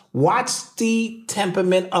us, watch the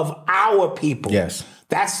temperament of our people. Yes.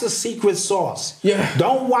 That's the secret sauce. Yeah.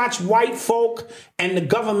 Don't watch white folk and the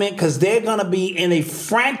government because they're going to be in a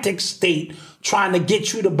frantic state trying to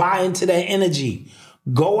get you to buy into their energy.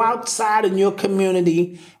 Go outside in your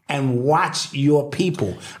community and watch your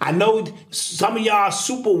people. I know some of y'all are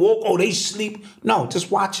super woke. Oh, they sleep. No,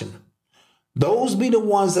 just watch them. Those be the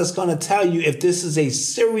ones that's going to tell you if this is a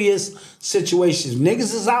serious situation.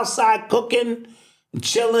 Niggas is outside cooking,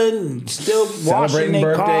 chilling, still washing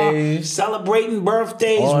their car, celebrating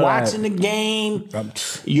birthdays, watching the game.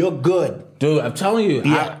 You're good. Dude, I'm telling you.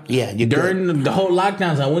 You're during good. the whole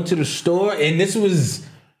lockdowns, I went to the store, and this was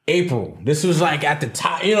April. This was like at the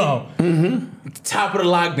top, at the top of the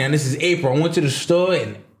lockdown. This is April. I went to the store,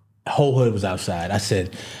 and the whole hood was outside. I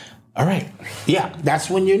said, all right. Yeah, that's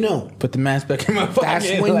when you knew. Put the mask back in my pocket.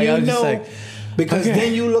 That's when you know. Because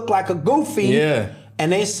then you look like a goofy. Yeah.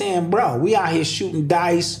 And they saying, bro, we out here shooting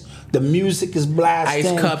dice. The music is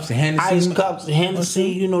blasting. Ice cups,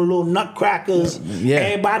 Hennessy. Little nutcrackers. Yeah.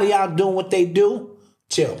 Everybody out doing what they do.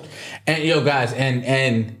 Chill. And guys,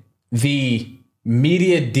 and the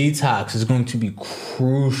media detox is going to be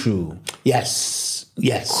crucial. Yes.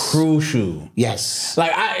 Crucial. Yes.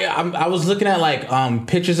 Like I was looking at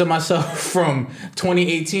pictures of myself from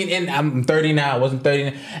 2018, and I'm 30 now. I wasn't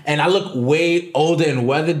 30, and I look way older and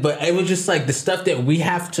weathered. But it was just like the stuff that me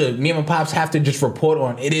and my pops have to just report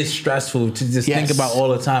on. It is stressful to just think about all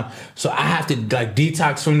the time. So I have to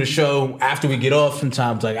detox from the show after we get off.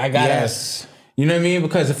 Sometimes I gotta. Yes. You know what I mean?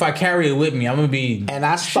 Because if I carry it with me, I'm gonna be. And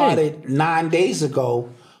I started 9 days ago,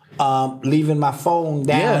 leaving my phone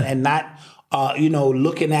down and not.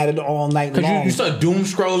 Looking at it all night long. Because you start doom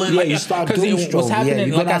scrolling. Yeah, you start doom scrolling. What's happening?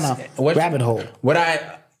 You go down a rabbit hole. What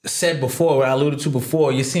I said before, what I alluded to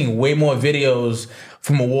before, you're seeing way more videos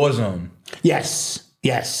from a war zone. Yes.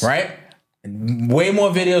 Right? Way more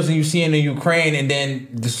videos than you see in the Ukraine, and then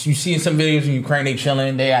you see in some videos in Ukraine they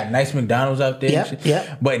chilling. They got nice McDonald's out there.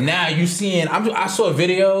 Yeah. But now you seeing. I saw a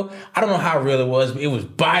video. I don't know how real it was, but it was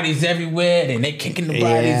bodies everywhere, and they kicking the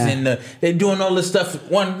bodies, and they doing all this stuff.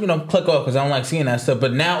 One, click off because I don't like seeing that stuff.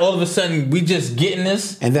 But now all of a sudden we just getting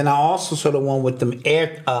this. And then I also saw the one with them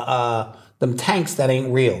them tanks that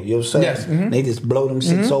ain't real. You know what I'm saying? Yes. Mm-hmm. They just blow them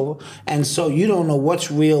shits over, and so you don't know what's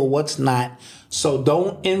real, what's not. So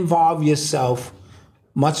don't involve yourself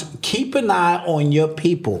much. Keep an eye on your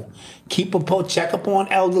people. Check up on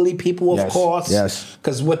elderly people, of course. Yes.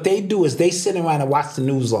 Because what they do is they sit around and watch the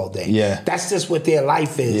news all day. Yeah. That's just what their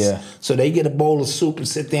life is. Yeah. So they get a bowl of soup and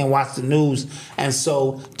sit there and watch the news. And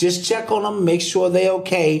so just check on them, make sure they're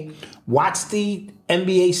okay. Watch the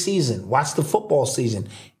NBA season. Watch the football season.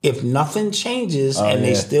 If nothing changes and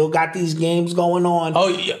they still got these games going on,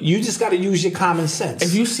 you just got to use your common sense.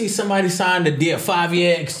 If you see somebody sign a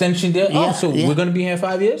 5-year extension deal, we're going to be here in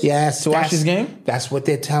 5 years? Yes. To watch this game? That's what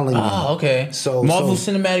they're telling you. Oh, okay. So Marvel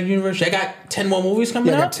Cinematic Universe, they got 10 more movies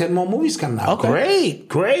coming out? They got 10 more movies coming out. Okay.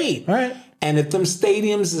 Great. All right. And if them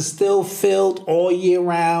stadiums are still filled all year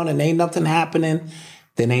round and ain't nothing happening,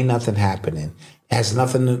 then ain't nothing happening. It has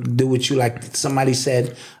nothing to do with you. Like somebody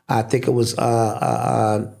said, I think it was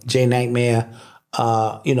Jay Nightmare,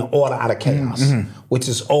 order out of chaos, which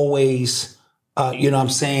is always, what I'm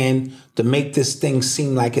saying, to make this thing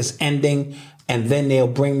seem like it's ending, and then they'll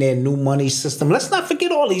bring their new money system. Let's not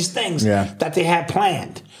forget all these things that they had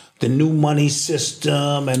planned. The new money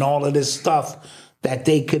system and all of this stuff that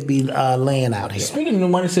they could be laying out here. Speaking of new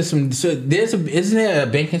money system, so isn't there a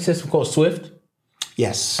banking system called SWIFT?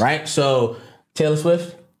 Yes. Right? So Taylor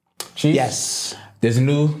Swift? Chiefs? Yes. There's a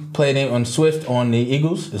new player name on Swift on the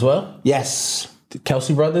Eagles as well? Yes. The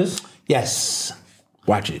Kelsey brothers? Yes.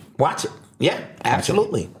 Watch it. Yeah,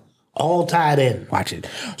 absolutely. All tied in. Watch it.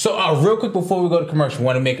 So real quick before we go to commercial, I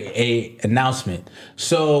want to make a announcement.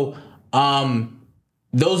 So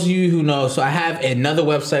those of you who know, so I have another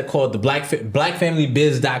website called the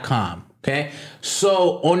blackfamilybiz.com. Okay.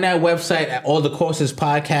 So on that website, all the courses,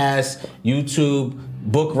 podcasts, YouTube,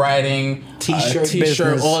 book writing,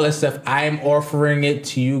 t-shirt, all that stuff, I am offering it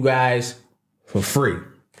to you guys for free.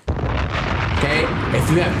 Okay? If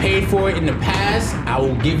you have paid for it in the past, I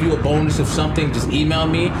will give you a bonus of something. Just email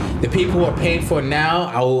me. The people who are paying for it now,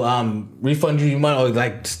 I will refund you your money or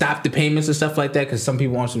like stop the payments and stuff like that because some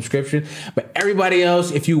people want subscription. But everybody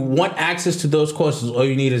else, if you want access to those courses, all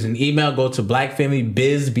you need is an email. Go to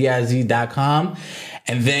blackfamilybiz.com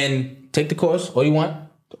and then take the course. All you want.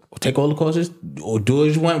 Take all the courses or do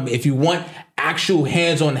as you want. If you want actual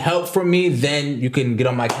hands-on help from me, then you can get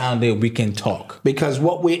on my calendar and we can talk. Because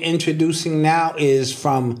what we're introducing now is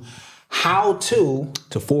from how to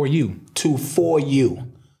for you. To for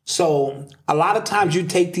you. So a lot of times you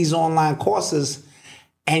take these online courses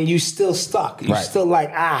and you still stuck. You're still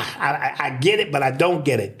like, I get it, but I don't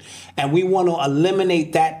get it. And we want to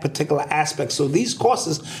eliminate that particular aspect. So these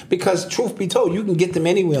courses, because truth be told, you can get them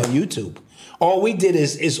anywhere on YouTube. All we did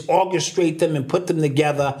is orchestrate them and put them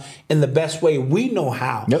together in the best way we know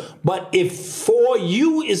how. Yep. But if for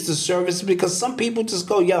you is the service, because some people just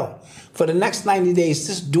go, yo, for the next 90 days,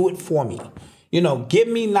 just do it for me. You know, give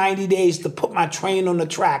me 90 days to put my train on the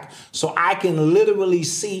track so I can literally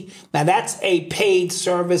see. Now, that's a paid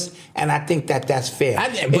service, and I think that's fair.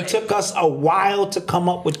 It took us a while to come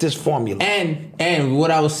up with this formula. And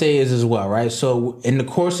what I would say is as well, right? So in the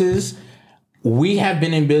courses, we have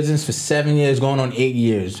been in business for 7 years, going on 8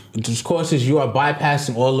 years. These courses, you are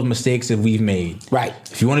bypassing all the mistakes that we've made. Right.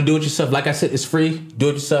 If you want to do it yourself, like I said, it's free. Do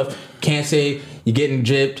it yourself. Can't say you're getting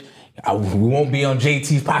gypped. We won't be on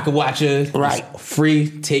JT's Pocket Watcher. Right. It's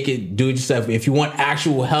free. Take it. Do it yourself. If you want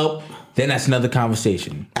actual help, then that's another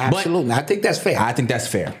conversation. Absolutely. But I think that's fair. I think that's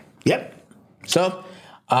fair. Yep. So,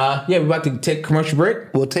 we're about to take a commercial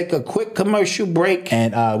break. We'll take a quick commercial break.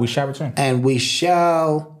 And we shall return. And we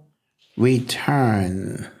shall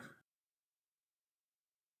return.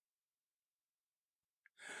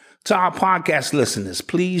 To our podcast listeners,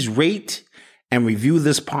 please rate and review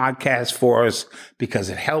this podcast for us because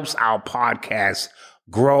it helps our podcast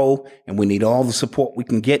grow and we need all the support we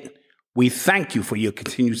can get. We thank you for your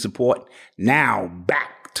continued support. Now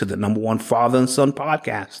back to the #1 father and son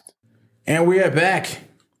podcast. And we are back.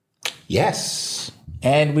 Yes.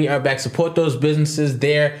 And we are back. Support those businesses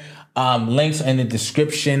there. Links in the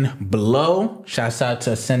description below. Shouts out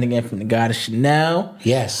to Sending In from the Goddess Chanel.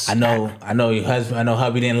 Yes. I know your husband. I know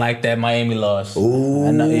hubby didn't like that Miami loss. Ooh,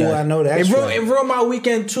 I know that. It ruined my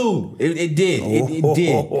weekend too. It did. It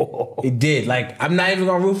did. It did. Like, I'm not even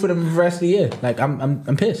gonna root for them the rest of the year. Like,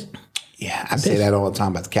 I'm pissed. Yeah, I say that all the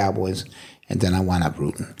time about the Cowboys, and then I wind up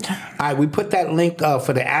rooting. All right, we put that link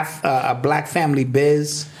for the Black Family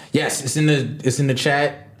Biz. Yes, it's in the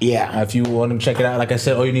chat. Yeah. If you want to check it out, like I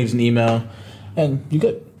said, all you need is an email, and you're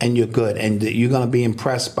good. And you're good. And you're going to be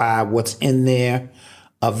impressed by what's in there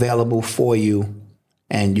available for you,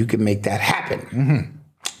 and you can make that happen. Mm-hmm.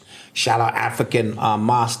 Shout out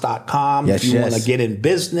AfricanMoss.com. Yes, if you want to get in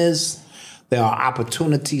business, there are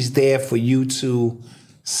opportunities there for you to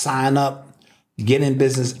sign up, get in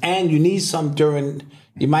business, and you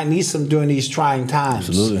might need some during these trying times.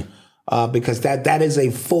 Absolutely. Because that is a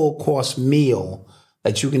full course meal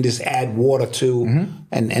that you can just add water to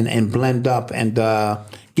and blend up and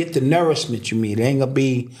get the nourishment you need. It ain't gonna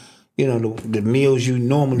be, the meals you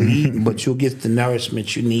normally eat, but you'll get the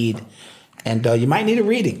nourishment you need. And you might need a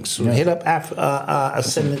reading. So hit up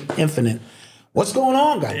Ascendant Infinite. What's going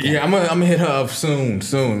on, goddamn? Yeah, I'm gonna hit her up soon,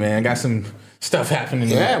 man. I got some stuff happening.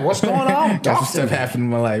 Yeah, what's going on? Got some stuff happening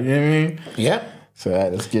in my life. You know what I mean? Yep. So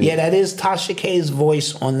let's get it. Yeah, that is Tasha K's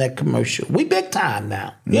voice on that commercial. We big time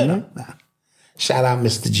now. Yeah. Shout out,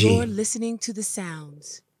 Mr. G. You're listening to the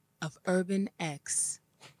sounds of Urban X.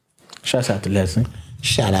 Shouts out to Leslie.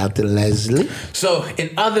 Shout out to Leslie. So, in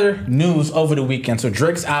other news over the weekend, so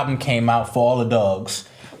Drake's album came out, For All the Dogs.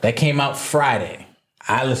 That came out Friday.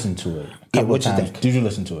 I listened to it. What'd you think? Did you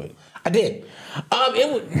listen to it? I did.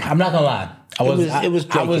 I'm not gonna lie. I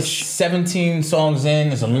was 17 songs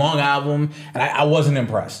in. It's a long album, and I wasn't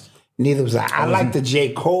impressed. Neither was I. I like the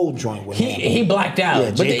J. Cole joint with him. He blacked out.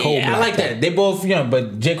 Yeah, J. Cole blacked I like that. out. They both,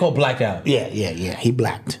 but J. Cole blacked out. Yeah. He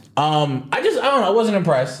blacked. I don't know. I wasn't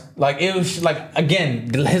impressed. Like, it was like,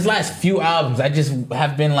 again, his last few albums, I just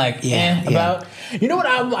have been like, about. You know what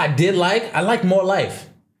album I did like? I like More Life.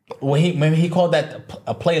 When he called that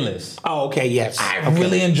a playlist. Oh, okay, yes. I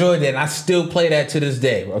really enjoyed that, and I still play that to this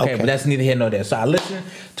day. Okay, but that's neither here nor there. So I listened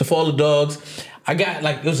to For All the Dogs. I got,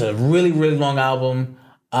 it was a really, really long album.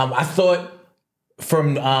 I thought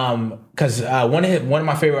from, because one of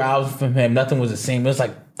my favorite albums from him, Nothing Was the Same. It was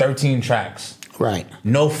like 13 tracks. Right.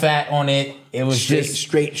 No fat on it. It was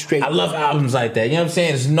straight. I love albums like that. You know what I'm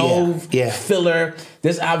saying? There's no filler.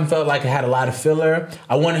 This album felt like it had a lot of filler.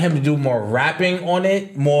 I wanted him to do more rapping on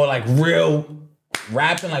it, more like real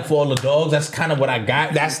rapping like for all the dogs. That's kind of what I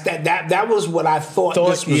got. That was what I thought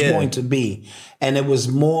this was going to be, and it was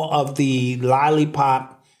more of the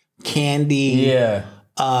lollipop candy. Yeah.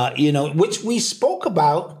 Which we spoke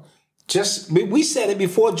about. We said it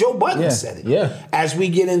before Joe Budden said it. Yeah. As we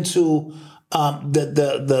get into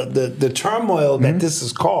the turmoil that this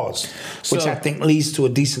has caused, which I think leads to a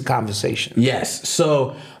decent conversation. Yes.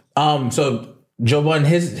 So Joe Budden,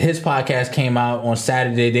 his podcast came out on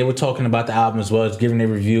Saturday. They were talking about the album as well as giving their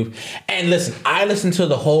review. And listen, I listened to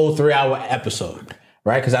the whole 3-hour episode,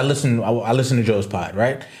 right? Because I listened to Joe's pod,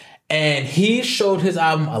 right? And he showed his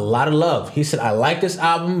album a lot of love. He said, "I like this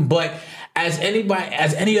album, but as any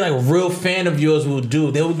like real fan of yours will do,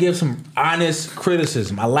 they will give some honest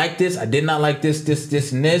criticism. I like this. I did not like this,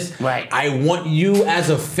 and this. Right. I want you as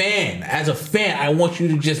a fan, I want you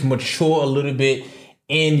to just mature a little bit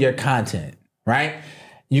in your content, right?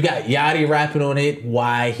 You got Yachty rapping on it.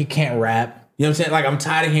 Why he can't rap? You know what I'm saying? Like, I'm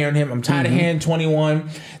tired of hearing him. I'm tired of hearing 21.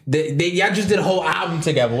 Y'all just did a whole album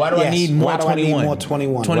together. Why do I need more 21? I need more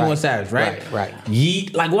 21? 21 Savage, right? Right.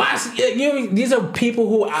 Yeet. Like, why? These are people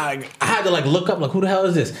who I had to like look up. Like, who the hell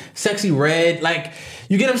is this? Sexy Red. Like,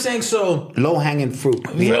 you get what I'm saying? So low hanging fruit.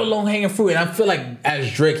 Real low hanging fruit. And I feel like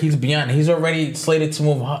as Drake, he's beyond. He's already slated to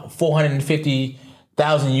move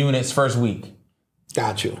 450,000 units first week.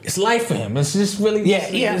 Got you. It's life for him. It's just really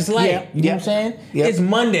it's life. You know what I'm saying? Yep. It's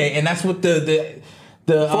Monday, and that's what the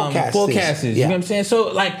forecast is. You know what I'm saying? So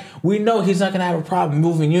like, we know he's not gonna have a problem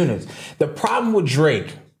moving units. The problem with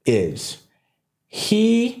Drake is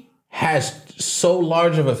he has so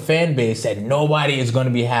large of a fan base that nobody is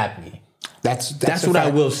gonna be happy. That's what I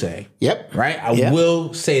will say. Yep. Right? I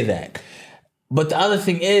will say that. But the other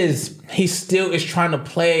thing is, he still is trying to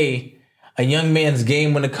play a young man's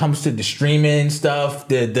game when it comes to the streaming stuff,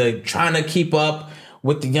 the trying to keep up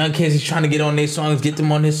with the young kids. He's trying to get on their songs, get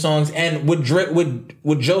them on his songs. And what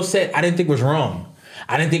Joe said, I didn't think was wrong.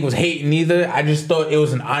 I didn't think it was hating either. I just thought it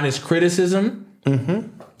was an honest criticism. Mm-hmm.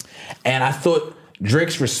 And I thought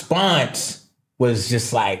Drake's response was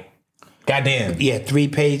just like, goddamn. Yeah, 3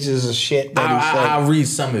 pages of shit that he said. I'll read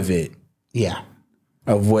some of it. Yeah.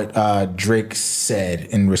 Of what Drake said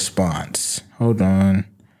in response. Hold on.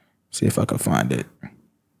 See if I can find it.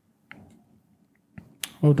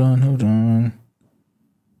 Hold on.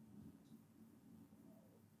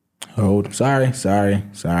 Sorry.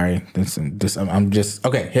 I'm just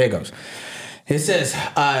okay. Here it goes. It says,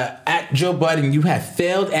 at Joe Budden, you have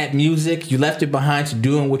failed at music. You left it behind to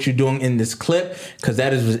doing what you're doing in this clip because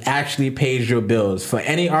that is what actually pays your bills. For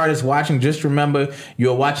any artist watching, just remember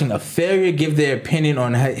you're watching a failure give their opinion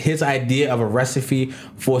on his idea of a recipe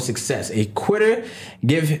for success. A quitter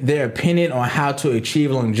give their opinion on how to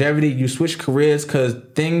achieve longevity. You switch careers because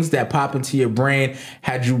things that pop into your brain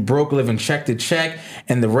had you broke living check to check.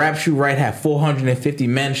 And the raps you write have 450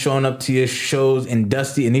 men showing up to your shows in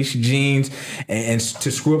dusty Anishi jeans and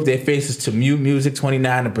to screw up their faces to mute Music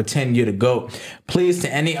 29 and pretend you're the GOAT. Please,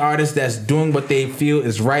 to any artist that's doing what they feel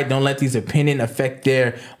is right, don't let these opinions affect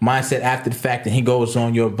their mindset after the fact. And he goes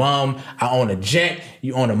on, "You're a bum. I own a jet.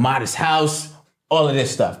 You own a modest house." All of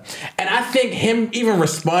this stuff. And I think him even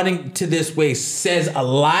responding to this way says a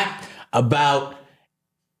lot about,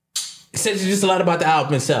 says just a lot about the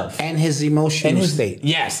album itself. And his emotional state.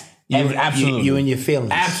 Yes. Absolutely. You and your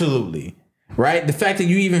feelings. Absolutely. Right? The fact that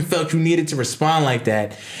you even felt you needed to respond like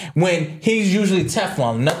that when he's usually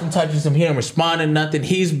Teflon. Nothing touches him. He don't respond to nothing.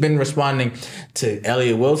 He's been responding to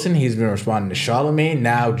Elliott Wilson. He's been responding to Charlamagne.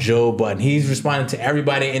 Now Joe Budden. He's responding to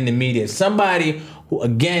everybody in the media. Somebody who,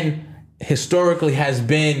 again, historically has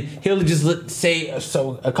been, he'll just say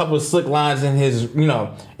a couple of slick lines in his, in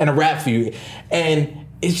a rap for you. And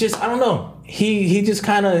it's just, I don't know. He just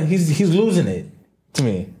kind of, he's losing it to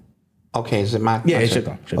me. Okay, is it my Yeah, it should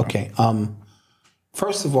go. Okay.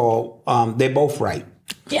 First of all, they're both right.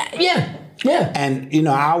 Yeah. And,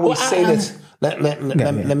 I always say this.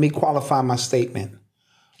 Let me qualify my statement.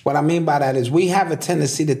 What I mean by that is we have a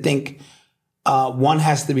tendency to think one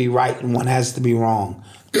has to be right and one has to be wrong.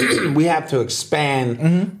 We have to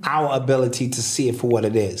expand our ability to see it for what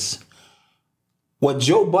it is. What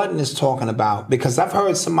Joe Budden is talking about, because I've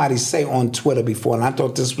heard somebody say on Twitter before, and I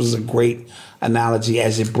thought this was a great analogy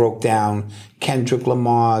as it broke down Kendrick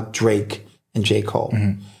Lamar, Drake, and J. Cole.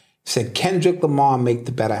 Said Kendrick Lamar make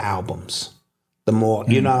the better albums. The more,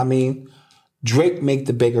 you know what I mean? Drake make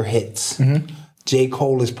the bigger hits. J.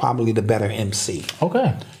 Cole is probably the better MC.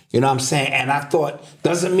 Okay. You know what I'm saying? And I thought,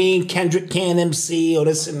 doesn't mean Kendrick can't MC or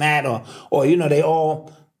this and that, or they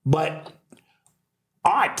all, but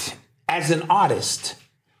art, as an artist,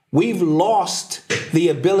 we've lost the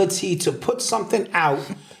ability to put something out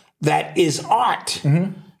that is art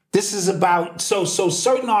This is about, so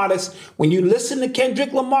certain artists, when you listen to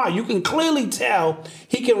Kendrick Lamar, you can clearly tell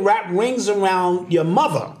he can wrap rings around your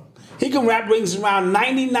mother. He can wrap rings around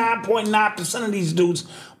 99.9% of these dudes,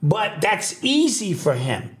 but that's easy for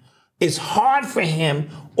him. It's hard for him,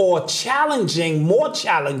 or challenging, more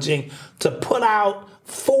challenging, to put out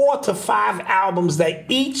 4 to 5 albums that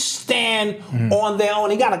each stand on their own.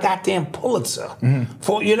 He got a goddamn Pulitzer.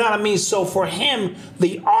 For, you know what I mean? So for him,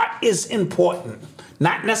 the art is important.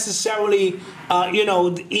 Not necessarily,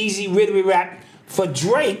 the easy riddicky rap. For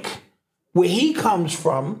Drake, where he comes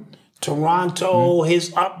from, Toronto,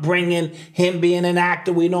 his upbringing, him being an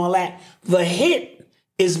actor, we know all that. The hit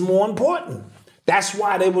is more important. That's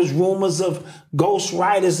why there was rumors of ghost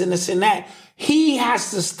writers and this and that. He has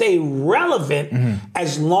to stay relevant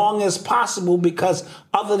as long as possible, because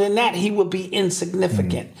other than that, he would be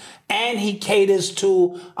insignificant. And he caters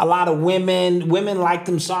to a lot of women. Women like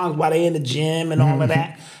them songs while they're in the gym and all of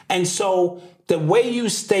that. And so the way you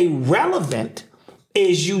stay relevant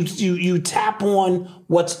is you tap on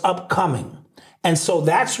what's upcoming. And so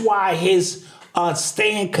that's why his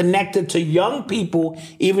staying connected to young people,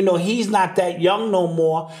 even though he's not that young no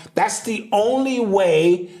more, that's the only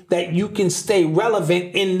way that you can stay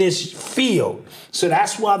relevant in this field. So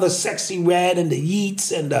that's why the Sexy Red and the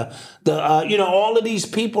Yeats and the all of these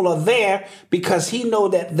people are there, because he know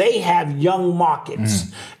that they have young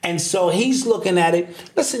markets. And so he's looking at it.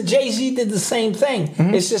 Listen, Jay-Z did the same thing.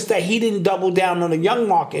 It's just that he didn't double down on the young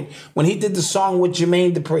market when he did the song with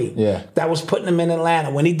Jermaine Dupri. Yeah. That was putting him in Atlanta.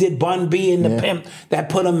 When he did Bun B and the Pimp, that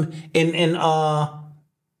put him in out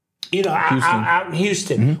in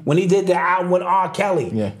Houston. When he did the album with R.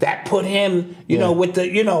 Kelly, that put him, with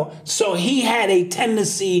the, so he had a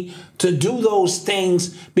tendency to do those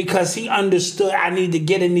things because he understood I need to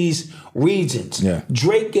get in these regions. Yeah.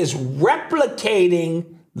 Drake is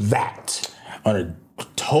replicating that. On a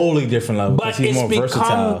totally different level. But he's more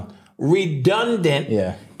become redundant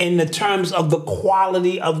in the terms of the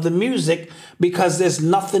quality of the music, because there's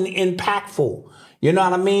nothing impactful. You know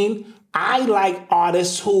what I mean? I like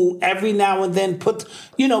artists who every now and then put,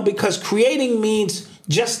 because creating means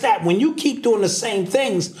just that. When you keep doing the same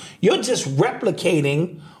things, you're just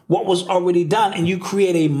replicating what was already done, and you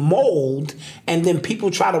create a mold, and then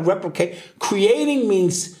people try to replicate. Creating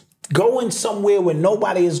means going somewhere where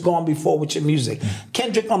nobody has gone before with your music.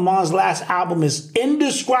 Kendrick Lamar's last album is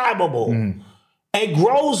indescribable. It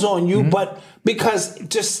grows on you, but because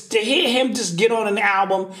just to hear him just get on an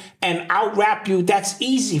album and out-rap you, that's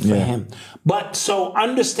easy for him. But so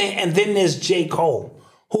understand, and then there's J. Cole,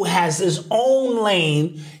 who has his own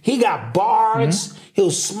lane. He got bars,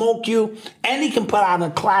 he'll smoke you, and he can put out a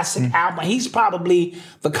classic album. He's probably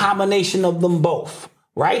the combination of them both,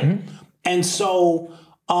 right? And so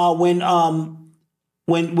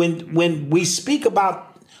when we speak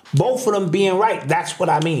about both of them being right, that's what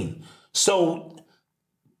I mean. So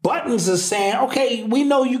Buttons is saying, okay, we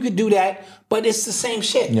know you could do that, but it's the same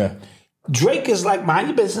shit. Yeah. Drake is like, mind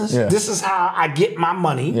your business. Yeah. This is how I get my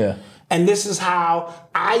money. Yeah. And this is how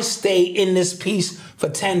I stay in this piece for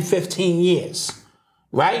 10, 15 years.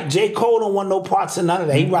 Right? J. Cole don't want no parts of none of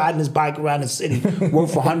that. He riding his bike around the city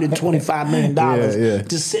worth $125 million,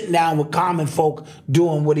 just sitting down with common folk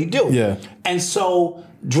doing what he do. Yeah. And so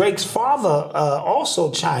Drake's father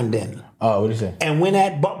also chimed in. Oh, what did he say? And went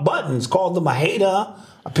at Buttons, called him a hater,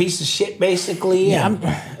 a piece of shit, basically. Yeah,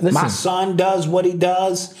 my son does what he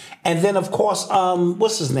does. And then, of course,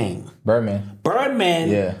 what's his name? Birdman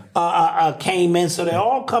came in, so they're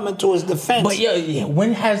all coming to his defense. But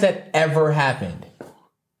when has that ever happened?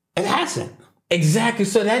 It hasn't. Exactly.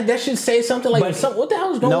 So that should say something like, what the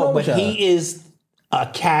hell is going on with y'all? He is a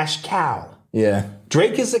cash cow. Yeah.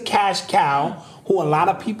 Drake is a cash cow who a lot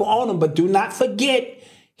of people own him, but do not forget,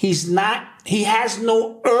 he has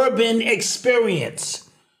no urban experience.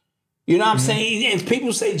 You know what I'm saying? And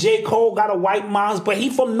people say J. Cole got a white mom, but he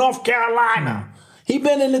from North Carolina. He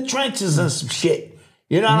been in the trenches and some shit.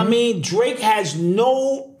 You know what I mean? Drake has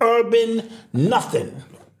no urban nothing.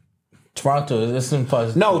 Toronto is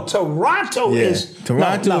impossible. No, Toronto is.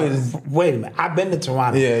 Wait a minute. I've been to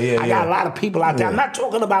Toronto. I got a lot of people out there. I'm not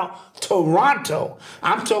talking about Toronto.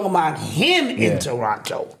 I'm talking about him in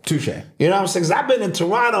Toronto. Touche. You know what I'm saying? Because I've been in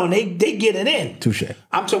Toronto and they get it in. Touche.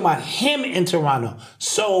 I'm talking about him in Toronto.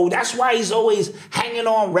 So that's why he's always hanging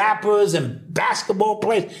on rappers and basketball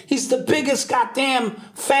players. He's the biggest goddamn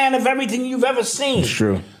fan of everything you've ever seen. It's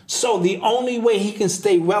true. So the only way he can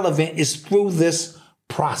stay relevant is through this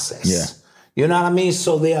process. Yeah. You know what I mean?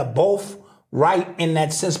 So they are both right in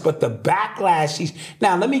that sense, but the backlash.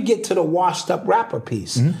 Now, let me get to the washed up rapper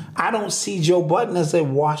piece. I don't see Joe Budden as a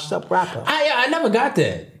washed up rapper. I never got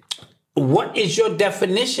that. what is your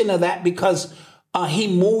definition of that? Because he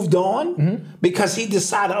moved on, because he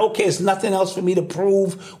decided, okay, it's nothing else for me to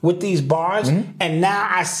prove with these bars. And now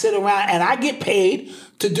I sit around and I get paid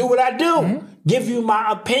to do what I do. Give you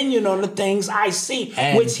my opinion on the things I see,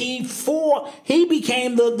 and which he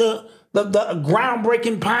became the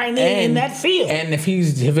groundbreaking pioneer in that field. And if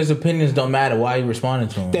his opinions don't matter, why are you responding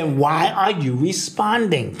to him? Then why are you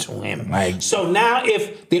responding to him? So now,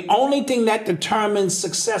 if the only thing that determines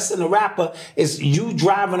success in a rapper is you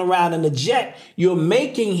driving around in a jet, you're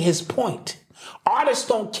making his point. Artists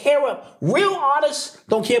don't care. Real artists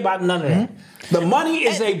don't care about none of that. The money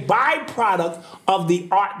is a byproduct of the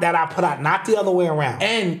art that I put out, not the other way around.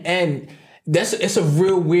 And it's a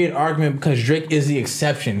real weird argument because Drake is the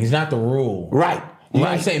exception. He's not the rule. Right. You know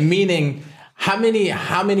what I'm saying? Meaning, how many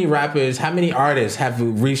rappers, how many artists have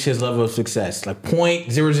reached his level of success? Like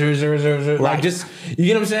 0.00000. Like, just, you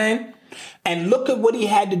get what I'm saying? And look at what he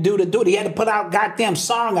had to do to do it. He had to put out goddamn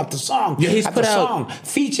song after song after song,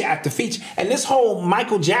 feature after feature. And this whole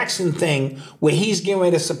Michael Jackson thing where he's getting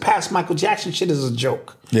ready to surpass Michael Jackson shit is a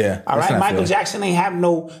joke. Yeah. All right? Michael Jackson ain't have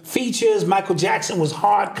no features. Michael Jackson was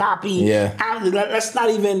hard copy. Yeah. Let's not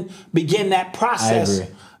even begin that process. I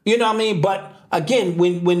agree. You know what I mean? But again,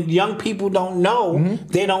 when young people don't know,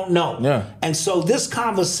 they don't know. Yeah. And so this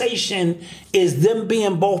conversation is them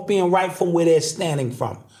both being right from where they're standing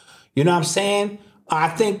from. You know what I'm saying? I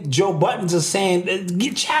think Joe Budden's is saying,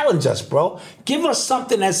 challenge us, bro. Give us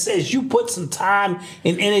something that says you put some time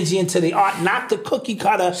and energy into the art, not the cookie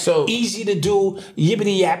cutter, easy to do,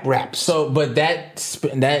 yibbity yap raps. So, but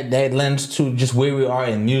that lends to just where we are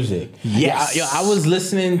in music. Yes. I was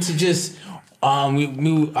listening to just, I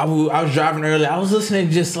was driving earlier. I was listening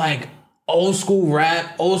to just like old school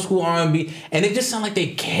rap, old school R&B, and it just sounded like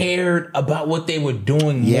they cared about what they were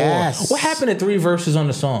doing more. What happened to 3 verses on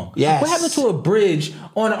the song? Yes. What happened to a bridge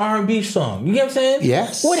on an R&B song? You get what I'm saying?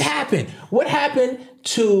 Yes. What happened? What happened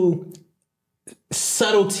to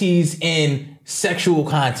subtleties in sexual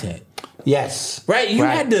content? Yes. Right?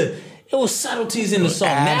 It was subtleties in the song.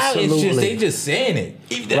 Absolutely. Now it's just, they just saying it.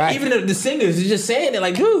 Even the singers is just saying it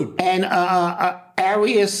like, dude. And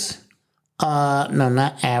Arius... no,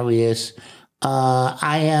 not Arius.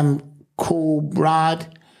 I am cool,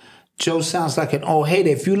 Brad. Joe sounds like an old hater.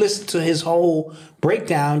 If you listen to his whole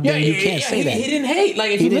breakdown, then you can't say that. He didn't hate. Like,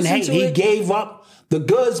 if he didn't hate. He it, gave up the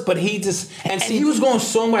goods, but he just and he was going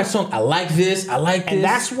song by song. I like this. I like this. And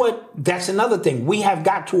that's another thing. We have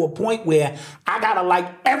got to a point where I gotta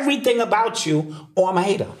like everything about you, or I'm a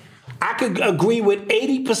hater. I could agree with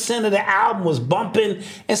 80% of the album was bumping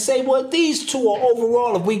and say, well, these two are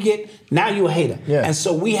overall, if we get, now you're a hater. Yeah. And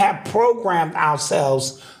so we have programmed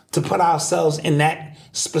ourselves to put ourselves in that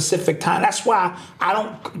specific time. That's why I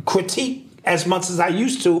don't critique as much as I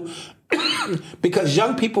used to, because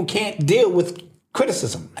young people can't deal with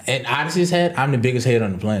criticism. And Odyssey's head, I'm the biggest hater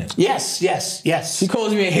on the planet. Yes. He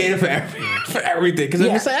calls me a hater for everything.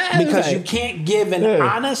 Because you can't give an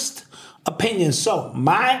honest opinion. So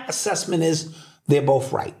my assessment is they're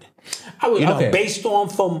both right. Based on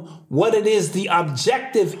from what it is the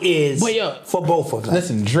objective is for both of them.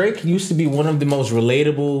 Listen, Drake used to be one of the most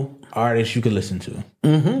relatable artists you could listen to.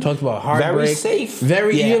 Talked about heartbreak. Very safe. You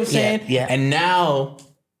know what I'm saying? Yeah. And now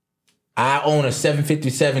I own a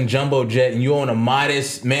 757 jumbo jet and you own a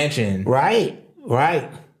modest mansion. Right.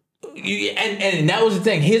 And that was the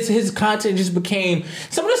thing. His content just became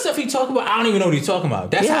some of the stuff he talked about. I don't even know what he's talking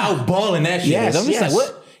about. That's how balling that shit is. I'm just like,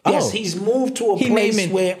 what? Yes, he's moved to a place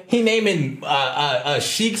where he naming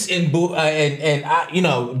sheiks in Dubai.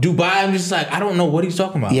 I'm just like, I don't know what he's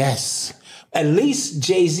talking about. Yes, at least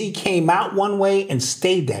Jay-Z came out one way and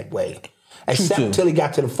stayed that way. Except until he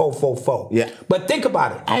got to the 444. Yeah. But think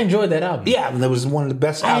about it. I enjoyed that album. Yeah, that was one of the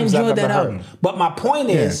best albums I've ever heard. But my point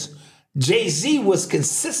is, Jay-Z was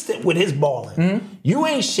consistent with his balling. You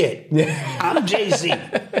ain't shit. I'm Jay-Z.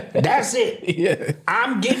 That's it. Yeah.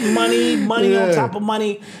 I'm getting money on top of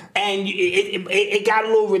money. And it got a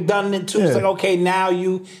little redundant too. It's like, okay, now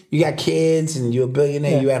you got kids and you're a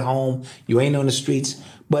billionaire, you at home, you ain't on the streets.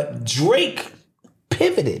 But Drake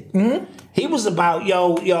pivoted. He was about,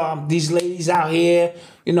 these ladies out here,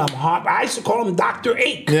 I'm hard. I used to call him Dr.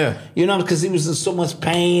 Ache. Yeah. Because he was in so much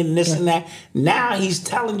pain and this and that. Now he's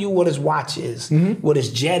telling you what his watch is, what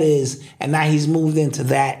his jet is, and now he's moved into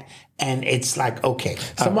that, and it's like, okay.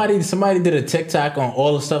 Somebody did a TikTok on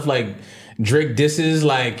all the stuff like Drake disses,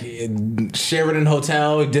 like Sheraton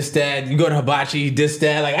Hotel, diss that. You go to Hibachi, diss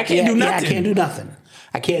that. Like, I can't do nothing.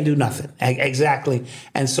 I can't do nothing. Exactly.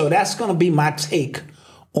 And so that's going to be my take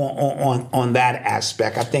on that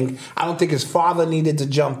aspect. I don't think his father needed to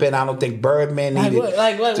jump in. I don't think Birdman needed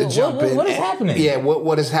to jump in. What is happening? Yeah,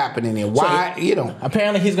 what is happening here? Why,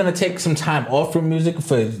 Apparently he's going to take some time off from music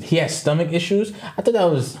he has stomach issues. I thought that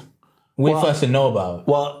was weird for us to know about.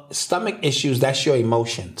 Well, stomach issues, that's your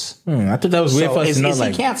emotions. I thought that was weird for us to know. Is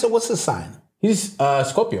he Cancer? What's his sign? He's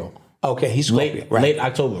Scorpio. Okay, he's Scorpio. Late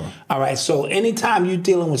October. All right, so anytime you're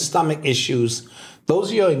dealing with stomach issues,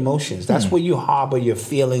 those are your emotions. That's where you harbor your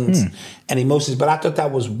feelings and emotions. But I thought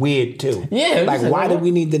that was weird too. Yeah. Like, why do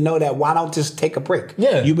we need to know that? Why don't just take a break?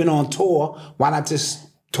 Yeah. You've been on tour. Why not just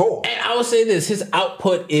tour? And I would say this: his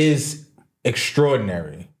output is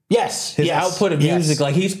extraordinary. Yes. His output of music,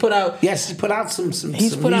 like he's put out. Yes, he put out some.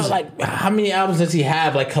 He's put out like how many albums does he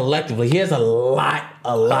have? Like collectively, he has a lot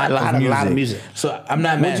of music. So I'm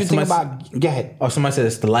not mad. What do you think about? Go ahead. Oh, somebody said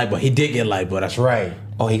it's the lipo. He did get lipo. That's right.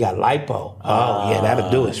 Oh, he got lipo. Oh, yeah,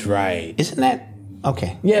 that'll do it. That's right. Isn't that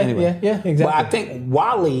okay? Yeah, anyway. yeah, exactly. Well, I think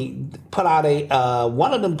Wally put out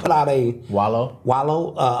one of them put out a Wallow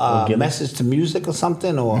message to music or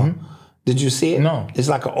something, or did you see it? No. It's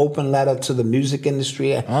like an open letter to the music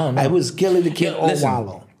industry. Oh, no. It was Gilly the Kid or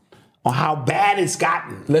Wallow on how bad it's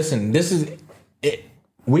gotten. Listen, this is it.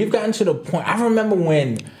 We've gotten to the point. I remember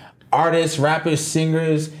when artists, rappers,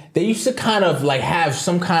 singers, they used to kind of like have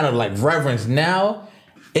some kind of like reverence. Now,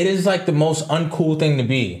 it is like the most uncool thing to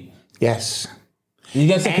be. Yes. You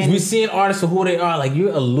get what I'm saying? Because we're seeing artists for who they are. Like,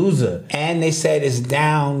 you're a loser. And they said it's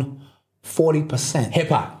down 40%.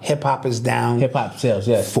 Hip-hop. Hip-hop is down. Hip-hop sales,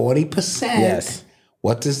 yes. 40%. Yes.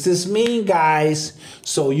 What does this mean, guys?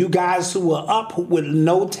 So you guys who are up with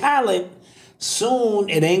no talent, soon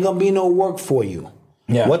it ain't going to be no work for you.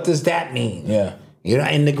 Yeah. What does that mean? Yeah.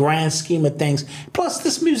 In the grand scheme of things. Plus,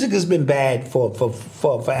 this music has been bad for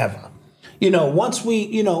forever. Once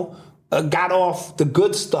we, got off the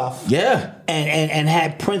good stuff, yeah, and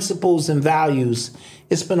had principles and values,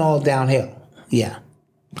 it's been all downhill. Yeah,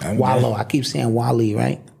 Wallow. I keep saying Wally,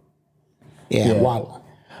 right? Yeah, Wallow.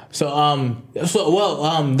 So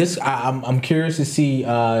this I'm curious to see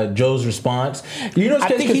Joe's response. I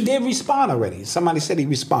think he did respond already. Somebody said he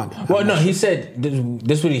responded. Well, no, he said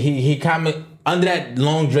this. What he comment under that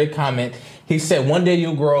long Drake comment. He said, "One day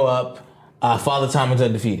you'll grow up. Father Time is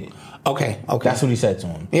undefeated." Okay. That's what he said to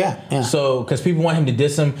him. Yeah. So, because people want him to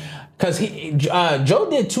diss him, because Joe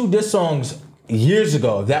did 2 diss songs years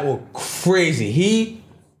ago that were crazy. He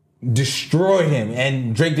destroyed him,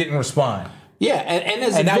 and Drake didn't respond. Yeah, and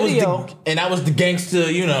there's a video, that was the gangster,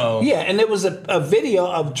 Yeah, and there was a video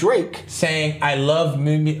of Drake saying, "I love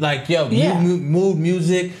like mood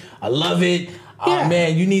music. I love it." Oh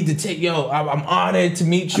man, you need to take I'm honored to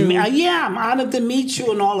meet you. I'm honored to meet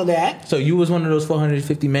you and all of that. So you was one of those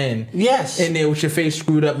 450 men. Yes. In there with your face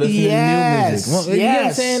screwed up listening to new music. Well, you know what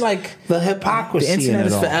I'm saying? Like the hypocrisy. The internet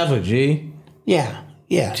is forever, G. Yeah.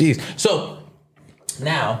 Jeez. So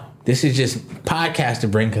now this is just podcast to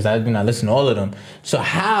bring because I listen to all of them. So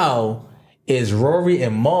how is Rory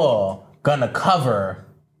and Mal gonna cover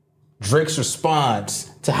Drake's response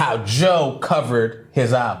to how Joe covered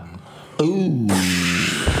his album? Ooh.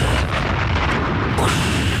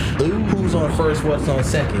 Who's on first? What's on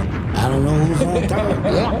second? I don't know who's on third.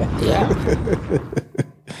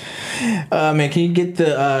 Yeah. Man, can you get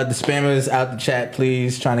the spammers out the chat,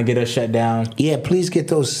 please? Trying to get us shut down. Yeah, please get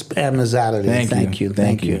those spammers out of there. Thank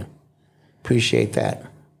you. Appreciate that.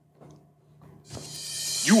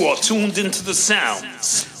 You are tuned into the sounds.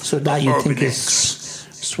 So now you think it's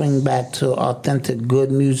swing back to authentic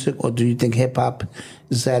good music, or do you think hip hop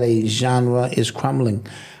is that a genre is crumbling?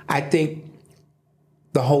 I think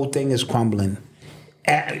the whole thing is crumbling.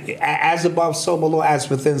 As above, so below, as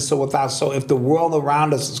within, so without. So if the world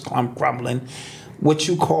around us is crumbling, what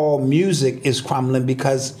you call music is crumbling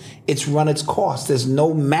because it's run its course. There's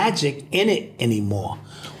no magic in it anymore.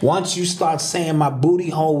 Once you start saying my booty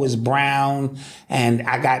hole is brown and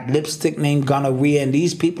I got lipstick named gonorrhea and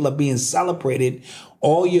these people are being celebrated,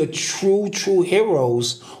 all your true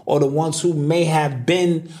heroes or the ones who may have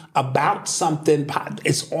been about something,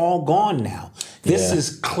 it's all gone now. This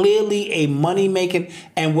is clearly a money making,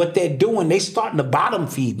 and what they're doing, they starting to bottom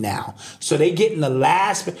feed now. So they getting the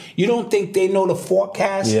last. You don't think they know the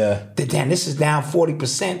forecast? Yeah. That damn, this is down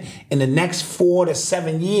 40% in the next 4 to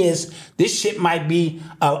 7 years. This shit might be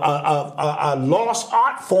a lost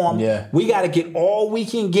art form. Yeah. We got to get all we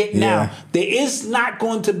can get now. There is not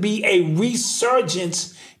going to be a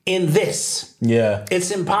resurgence in this. Yeah. It's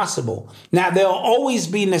impossible. Now, there'll always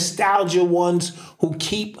be nostalgia ones who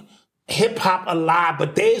keep hip hop alive,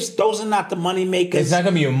 but those are not the money makers. It's not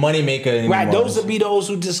gonna be a money maker anymore. Right, those will be those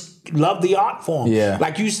who just love the art form. Yeah.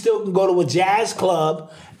 Like you still can go to a jazz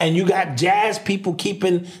club and you got jazz people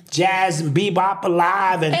keeping jazz and bebop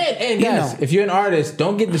alive. And yes, if you're an artist,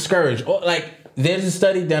 don't get discouraged. Like there's a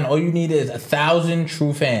study done. All you need is 1,000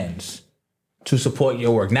 true fans to support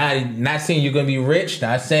your work. Not saying you're gonna be rich.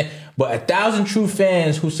 Not saying, but 1,000 true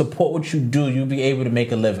fans who support what you do, you'll be able to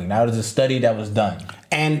make a living. That was a study that was done.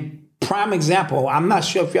 And prime example, I'm not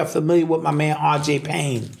sure if you're familiar with my man RJ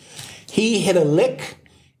Payne. He hit a lick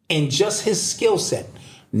in just his skill set,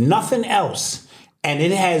 nothing else. And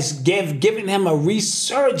it has given him a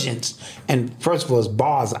resurgence. And first of all, his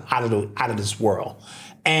bars are out of this world.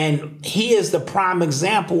 And he is the prime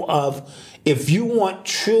example of, if you want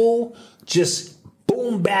true, just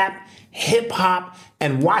boom bap, hip hop,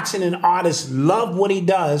 and watching an artist love what he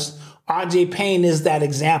does, RJ Payne is that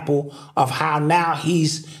example of how now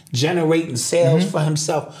he's generating sales for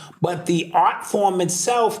himself. But the art form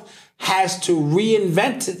itself has to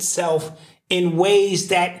reinvent itself in ways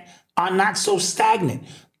that are not so stagnant.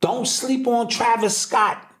 Don't sleep on Travis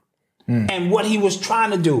Scott and what he was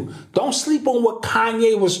trying to do. Don't sleep on what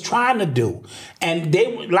Kanye was trying to do. And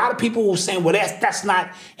a lot of people were saying, well, that's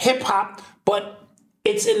not hip hop, but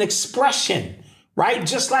it's an expression. Right?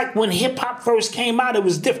 Just like when hip hop first came out, it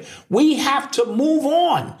was different. We have to move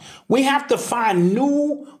on. We have to find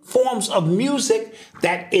new forms of music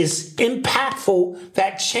that is impactful,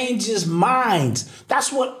 that changes minds.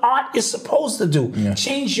 That's what art is supposed to do. Yeah.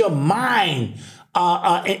 Change your mind,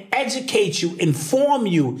 and educate you, inform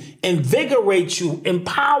you, invigorate you,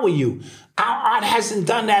 empower you. Our art hasn't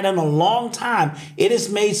done that in a long time. It has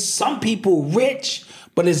made some people rich,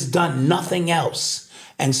 but it's done nothing else.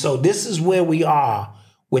 And so this is where we are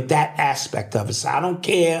with that aspect of it. So I don't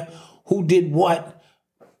care who did what.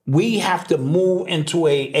 We have to move into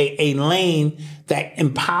a lane that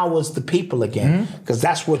empowers the people again, because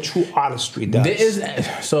that's what true artistry does.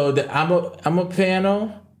 I'm a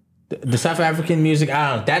piano. The South African music, I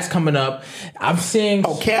don't know, that's coming up. I'm seeing...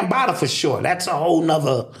 Kambada for sure. That's a whole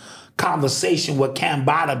nother conversation what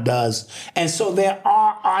Kambada does. And so there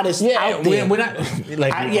are artists out there. We're not...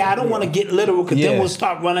 I don't want to get literal because then we'll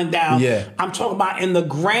start running down. Yeah. I'm talking about in the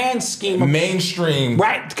grand scheme of... Mainstream.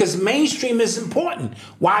 Right, because mainstream is important.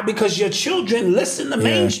 Why? Because your children listen to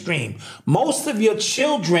mainstream. Most of your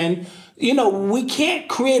children... we can't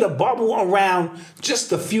create a bubble around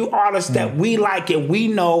just a few artists that we like and we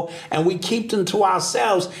know, and we keep them to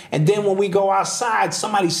ourselves. And then when we go outside,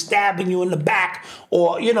 somebody's stabbing you in the back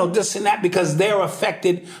or, this and that because they're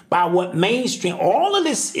affected by what mainstream. All of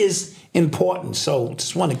this is important. So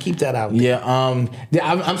just want to keep that out there. Yeah.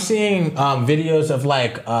 I'm seeing videos of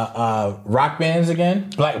rock bands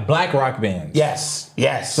again, black rock bands.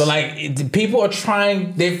 Yes. So people are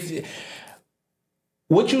trying,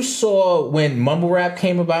 what you saw when mumble rap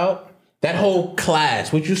came about, that whole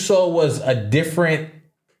class, what you saw was a different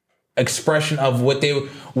expression of what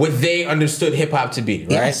they understood hip hop to be,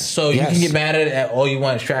 right? Yes. So you can get mad at it all you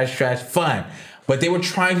want, trash, fine. But they were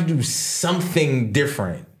trying to do something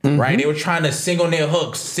different, right? They were trying to sing on their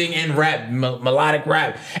hooks, sing and rap, melodic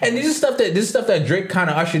rap. And this is stuff that Drake kind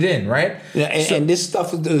of ushered in, right? Yeah, and this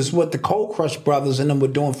stuff is what the Cold Crush brothers and them were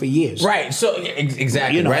doing for years. Right. So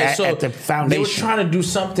exactly, right? At the foundation. They were trying to do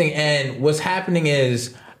something, and what's happening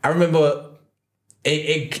is, I remember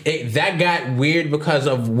that got weird because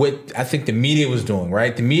of what I think the media was doing,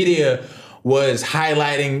 right? The media was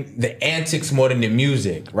highlighting the antics more than the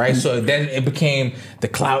music, right? So then it became the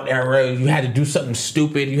clout era. You had to do something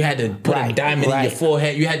stupid. You had to put a diamond in your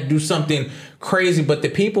forehead. You had to do something crazy. But the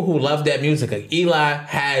people who love that music, like Eli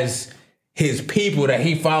has his people that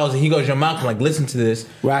he follows, and he goes, "Yo, Malcolm, listen to this.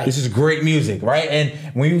 Right. This is great music, right?" And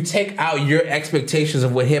when you take out your expectations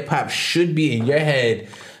of what hip hop should be in your head,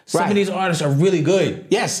 some of these artists are really good.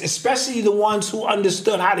 Yes, especially the ones who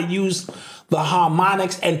understood how to use the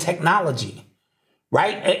harmonics and technology,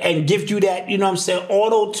 right? And give you that,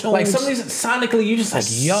 auto tune. Some of these sonically, you just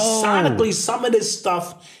Sonically, some of this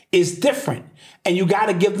stuff is different. And you got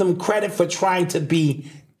to give them credit for trying to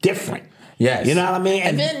be different. Yes. You know what I mean?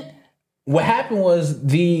 And then what happened was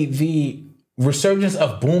the resurgence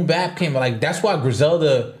of boom bap came. That's why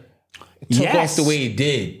Griselda took off the way it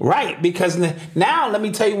did. Right, because now let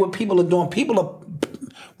me tell you what people are doing. People are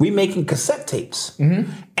remaking cassette tapes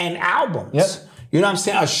and albums. Yep. You know what I'm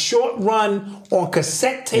saying? A short run on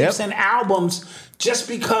cassette tapes and albums, just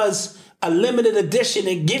because a limited edition,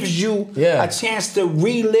 it gives you a chance to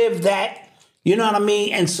relive that. You know what I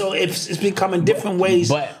mean? And so it's becoming different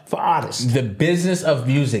ways for artists. The business of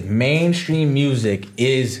music, mainstream music,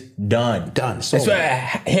 is done. So it's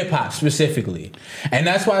hip hop specifically. And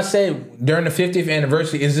that's why I say during the 50th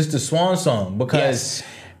anniversary, is this the swan song? Because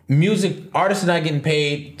artists are not getting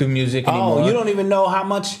paid through music anymore. Oh, you don't even know how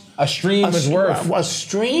much a stream is worth. A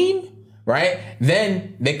stream? Right?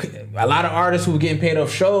 Then a lot of artists who were getting paid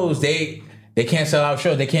off shows, they can't sell out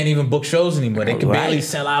shows. They can't even book shows anymore. They can barely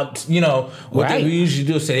sell out, what they usually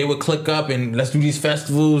do. So they would click up and let's do these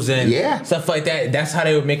festivals and stuff like that. That's how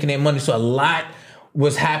they were making their money. So a lot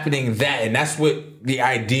was happening that, and that's what the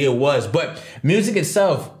idea was. But music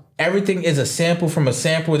itself, everything is a sample from a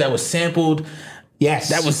sample that was sampled. Yes.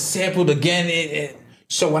 That was sampled again.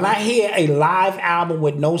 So when I hear a live album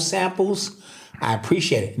with no samples, I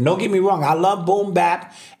appreciate it. Don't get me wrong. I love boom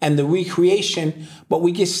bap and the recreation, but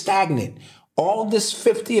we get stagnant. All this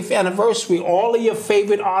 50th anniversary, all of your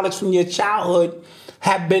favorite artists from your childhood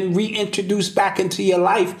have been reintroduced back into your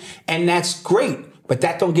life, and that's great. But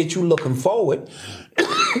that don't get you looking forward.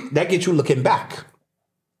 That gets you looking back.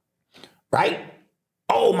 Right?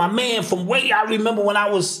 Oh, my man, from way I remember when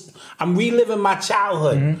I'm reliving my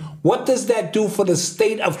childhood. Mm-hmm. What does that do for the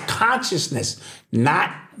state of consciousness?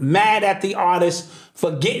 Not mad at the artist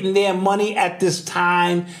for getting their money at this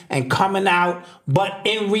time and coming out. But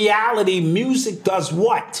in reality, music does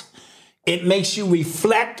what? It makes you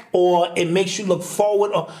reflect, or it makes you look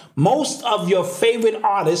forward. Or most of your favorite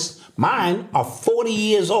artists, mine, are 40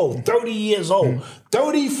 years old, 30 years old,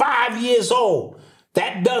 35 years old.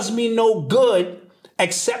 That does me no good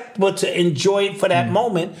except but to enjoy it for that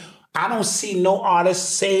moment. I don't see no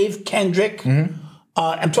artist save Kendrick.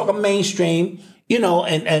 I'm talking mainstream,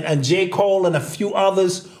 and J. Cole and a few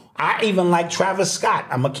others. I even like Travis Scott.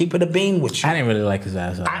 I'm going to keep it a bean with you. I didn't really like his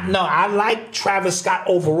ass. I like Travis Scott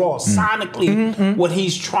overall, sonically, what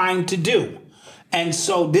he's trying to do. And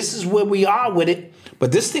so this is where we are with it.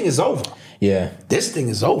 But this thing is over. Yeah. This thing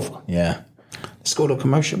is over. Yeah. Let's go to a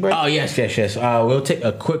commercial break. Oh, yes. We'll take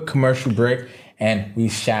a quick commercial break, and we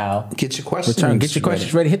shall get your questions return. Get your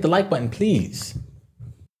questions ready. Hit the like button, please.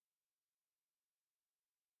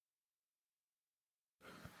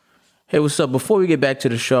 Hey, what's up? Before we get back to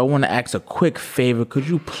the show, I want to ask a quick favor. Could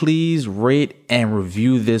you please rate and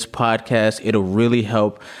review this podcast? It'll really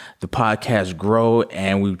help the podcast grow,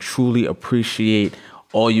 and we truly appreciate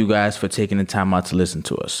all you guys for taking the time out to listen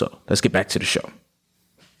to us. So let's get back to the show.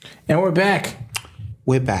 And we're back.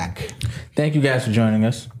 We're back. Thank you guys for joining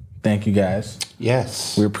us. Thank you guys.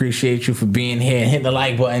 Yes. We appreciate you for being here and hitting the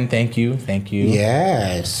like button. Thank you.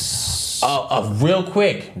 Yes.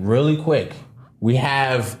 Really quick. We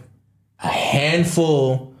have a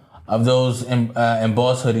handful of those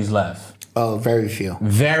embossed hoodies left. Oh, very few.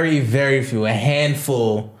 Very, very few. A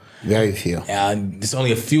handful. Very few. There's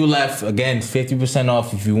only a few left. Again, 50%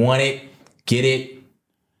 off. If you want it, get it.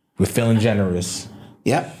 We're feeling generous.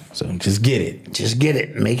 Yep. So just get it. Just get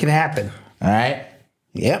it. Make it happen. All right?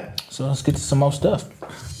 Yep. So let's get to some more stuff.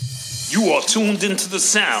 You are tuned into the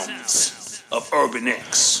sounds of Urban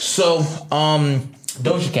X. So,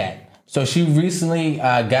 Doja Cat. So she recently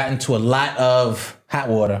got into a lot of hot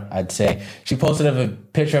water, I'd say. She posted a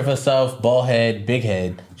picture of herself, bald head, big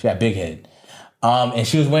head. She got big head. And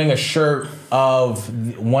she was wearing a shirt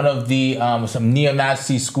of one of the some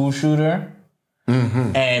neo-Nazi school shooter.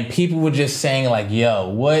 Mm-hmm. And people were just saying like, yo,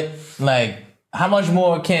 what, like, how much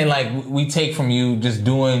more can we take from you just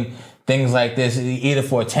doing things like this, either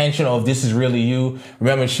for attention or if this is really you?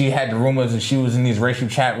 Remember, she had the rumors that she was in these racial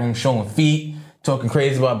chat rooms showing feet, talking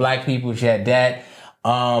crazy about black people. She had that.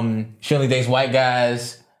 She only dates white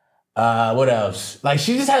guys. What else? Like,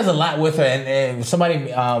 she just has a lot with her. And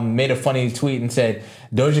somebody made a funny tweet and said,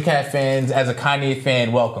 Doja Cat fans, as a Kanye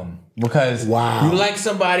fan, welcome. Because you like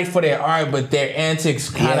somebody for their art, but their antics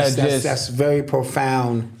kind of That's very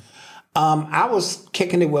profound. I was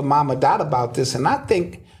kicking it with Mama Dot about this, and I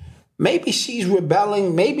think maybe she's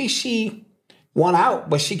rebelling. Maybe she won out,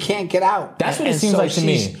 but she can't get out. That's what it seems like to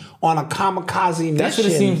me. On a kamikaze mission. That's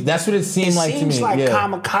what it seems like to me. It seems like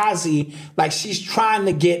kamikaze, like she's trying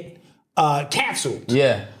to get canceled.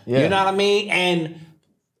 Yeah. You know what I mean? And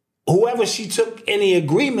whoever she took any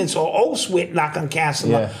agreements or oaths with, not gonna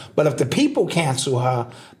cancel her. But if the people cancel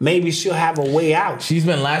her, maybe she'll have a way out. She's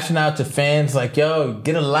been lashing out to fans like, yo,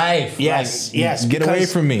 get a life. Yes. Get away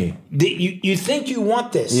from me. You think you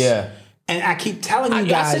want this. Yeah. And I keep telling you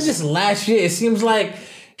guys. I said this last year. It seems like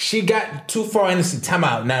she got too far into the time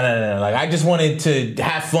out. No. Like, I just wanted to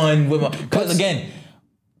have fun with my... Because, again,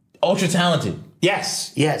 ultra talented.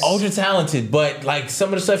 Yes. Ultra talented, but like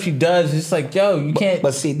some of the stuff she does, it's like, yo, you can't.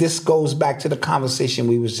 But see, this goes back to the conversation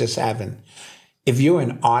we was just having. if you're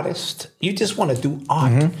an artist, you just want to do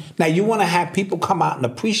art. Mm-hmm. Now, you want to have people come out and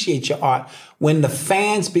appreciate your art when the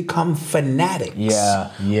fans become fanatics. Yeah.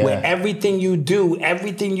 Where everything you do,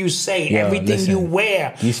 everything you say, everything you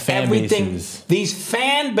wear, these fan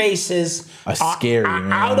bases are scary,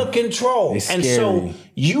 man. out of control. And so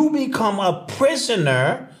you become a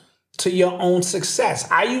prisoner to your own success.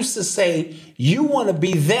 I used to say, you want to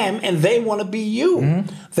be them and they want to be you.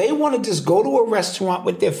 Mm-hmm. They want to just go to a restaurant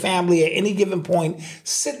with their family at any given point,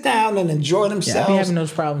 sit down and enjoy themselves. I be having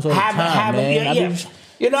those problems all the time, man.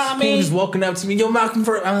 You know what I mean? Just walking up to me, yo, Malcolm,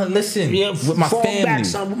 listen, with my family. Back,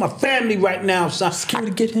 son, with my family right now, son.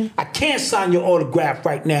 Security, get him. I can't sign your autograph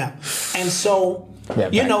right now. And so,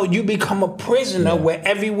 you become a prisoner where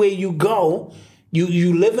everywhere you go,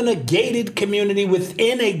 you live in a gated community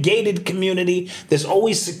within a gated community. There's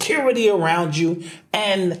always security around you,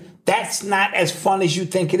 and that's not as fun as you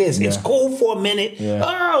think it is. It's cool for a minute.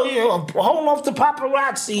 Hold off the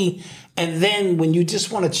paparazzi. And then when you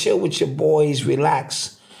just want to chill with your boys,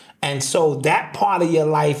 relax. And so that part of your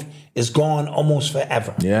life is gone almost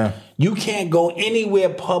forever. Yeah. You can't go anywhere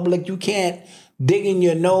public. You can't dig in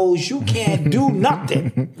your nose. You can't do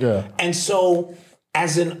nothing. And so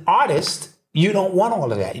as an artist, you don't want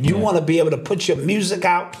all of that. You want to be able to put your music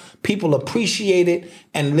out, people appreciate it,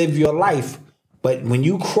 and live your life. But when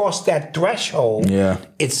you cross that threshold,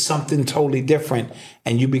 it's something totally different,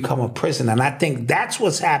 and you become a prisoner. And I think that's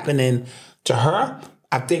what's happening to her.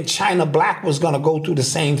 I think China Black was going to go through the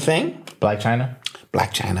same thing. Black China,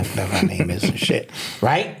 whatever her name is and shit,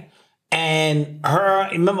 right? And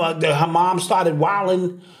remember, her mom started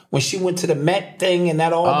wilding when she went to the Met thing and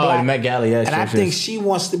that all black. The Met Gala, yes. And I think she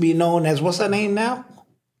wants to be known as, what's her name now?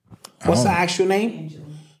 What's her actual name?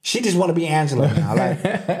 She just want to be Angela now. Like,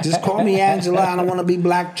 just call me Angela. I don't want to be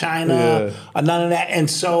Black China or none of that. And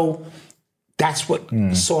so that's what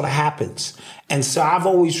sort of happens. And so I've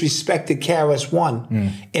always respected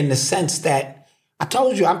KRS-One in the sense that I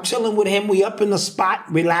told you, I'm chilling with him. We up in the spot,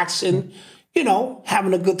 relaxing,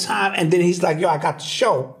 having a good time. And then he's like, yo, I got the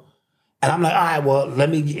show. And I'm like, all right, well,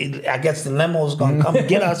 I guess the limo's going to come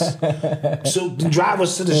get us. So drive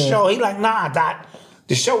us to the show. He like, nah, Doc.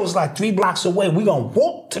 The show was like 3 blocks away. We going to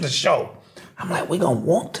walk to the show. I'm like, we going to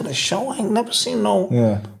walk to the show? I ain't never seen no...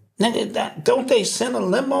 Nigga, don't they send a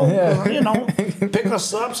limo, pick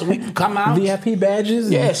us up so we can come out? VIP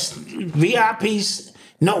badges? Yes, VIPs.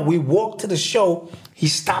 No, we walked to the show. He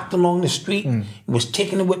stopped along the street. He was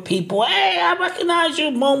kicking it with people. Hey, I recognize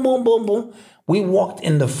you. Boom, boom, boom, boom. We walked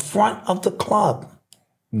in the front of the club.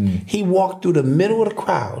 He walked through the middle of the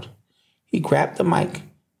crowd. He grabbed the mic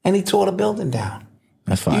and he tore the building down.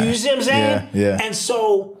 That's fine. You see what I'm saying? Yeah. And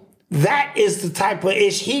so that is the type of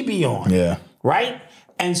ish he be on. Yeah. Right?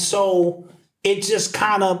 And so it just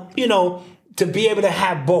kind of, to be able to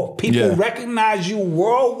have both. People recognize you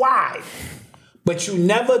worldwide, but you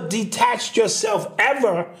never detached yourself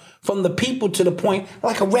ever from the people to the point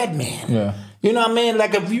like a Red Man. Yeah. You know what I mean?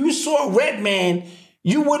 Like if you saw a Red Man,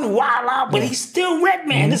 you wouldn't wild out, but he's still Red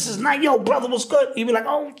Man. This is not, yo, brother, what's good? You'd be like,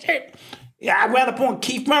 oh, shit. Yeah, I ran up on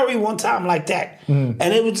Keith Murray one time like that. And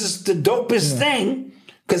it was just the dopest thing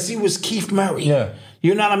because he was Keith Murray. Yeah.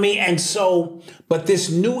 You know what I mean? And so, but this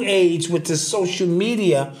new age with the social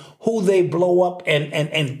media, who they blow up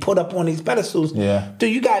and put up on these pedestals. Yeah.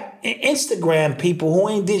 Dude, you got Instagram people who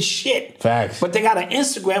ain't did shit. Facts. But they got an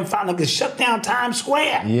Instagram founder that can shut down Times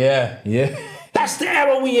Square. Yeah. That's the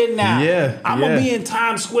era we in now. Yeah. I'm going to be in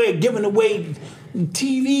Times Square giving away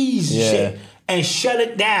TVs and shit and shut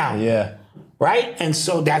it down. Yeah. Right? And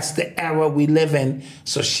so that's the era we live in.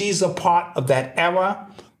 So she's a part of that era.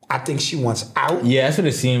 I think she wants out. Yeah, that's what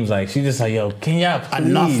it seems like. She's just like, yo, can y'all please?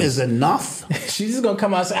 Enough is enough. She's just going to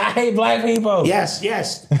come out and say, I hate black people. Yes.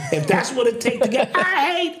 If that's what it takes to get,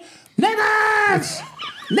 I hate niggas.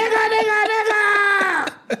 Nigga.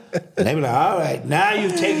 And they be like, all right, now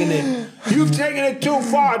you've taken it too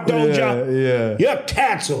far, Doja. Yeah. You're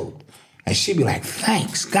canceled. And she'd be like,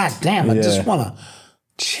 thanks. God damn, I just want to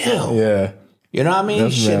chill. Yeah. You know what I mean?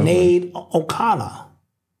 That's Sinead O'Connor.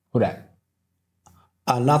 Who that?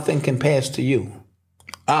 Nothing compares to you.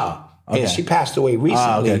 Oh, okay. Yeah, she passed away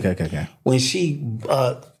recently. Okay. When she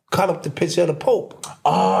cut up the picture of the Pope.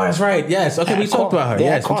 Oh, that's right. Yes. Okay, we talked about her.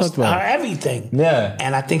 Yes, we talked about her. Everything. Yeah.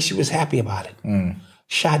 And I think she was happy about it.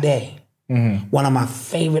 Sade, one of my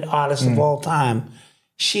favorite artists of all time.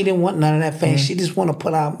 She didn't want none of that fame. She just want to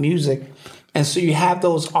put out music. And so you have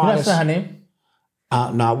those artists. That's not her name?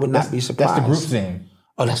 No, I would not be surprised. That's the group's name.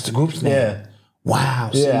 Oh, that's the group's name? Yeah. Wow.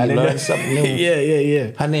 So I you learned something new.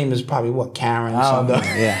 Yeah. Her name is probably what, Karen? I don't know.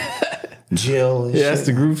 Yeah. Jill. And Yeah, that's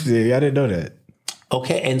the group's name. I didn't know that.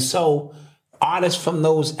 Okay, and so artists from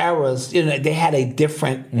those eras, you know, they had a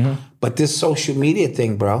different, but this social media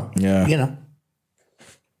thing, bro, you know.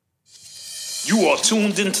 You are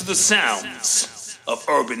tuned into the sounds of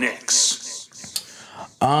Urban X.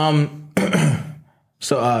 We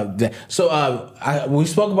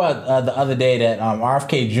spoke about the other day that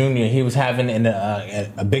RFK Jr. he was having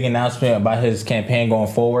a big announcement about his campaign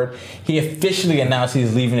going forward. He officially announced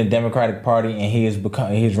he's leaving the Democratic Party and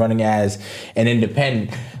he's running as an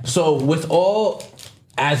independent. So with all,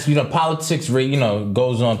 as you know, politics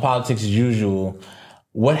goes on, politics as usual.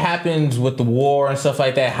 What happens with the war and stuff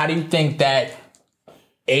like that? How do you think that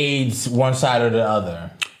aids one side or the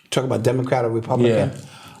other? Talk about Democrat or Republican? Yeah.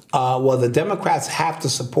 Well, the Democrats have to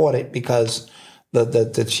support it because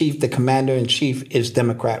the commander-in-chief is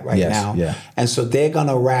Democrat right now. Yeah. And so they're going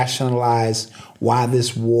to rationalize why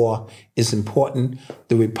this war is important.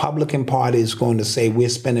 The Republican Party is going to say we're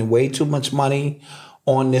spending way too much money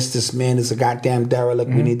on this. This man is a goddamn derelict.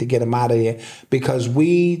 We need to get him out of here. Because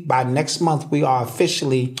by next month, we are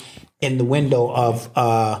officially in the window of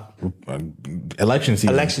election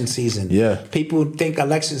season. Yeah. People think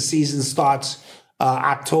election season starts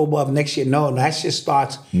October of next year. No, that shit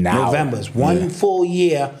starts now. November. It's one full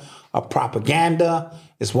year of propaganda.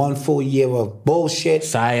 It's one full year of bullshit.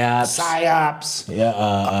 Psyops.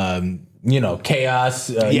 Yeah. Chaos.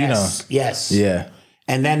 Yes. Yeah.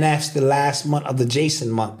 And then that's the last month of the Jason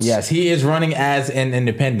months. Yes, he is running as an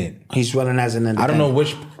independent. He's running as an independent. I don't know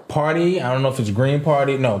which party. I don't know if it's Green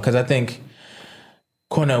Party. No, because I think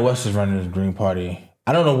Cornel West is running as Green Party.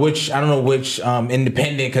 I don't know which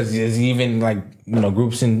independent, because there's even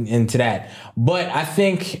groups into that. But I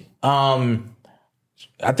think the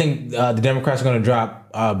Democrats are going to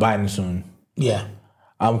drop Biden soon. Yeah.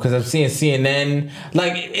 Because I'm seeing CNN.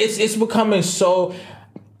 It's becoming so.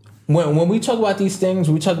 When we talk about these things,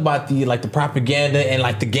 we talk about the propaganda and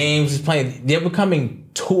the games is playing. They're becoming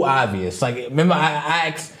too obvious. Remember I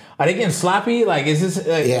asked, are they getting sloppy? Is this?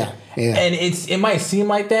 Yeah. And it might seem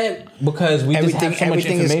like that because we just have so much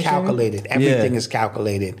information. Everything is calculated. Everything is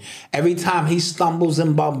calculated. Every time he stumbles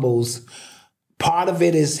and bumbles, part of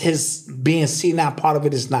it is his being seen out. Part of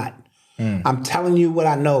it is not. I'm telling you what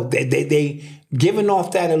I know. They giving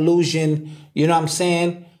off that illusion. You know what I'm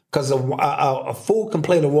saying? Because a fool can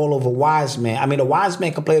play the role of a wise man. I mean, a wise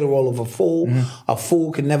man can play the role of a fool. A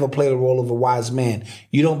fool can never play the role of a wise man.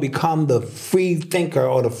 You don't become the free thinker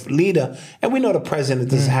or the leader. And we know the president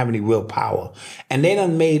doesn't have any real power. And they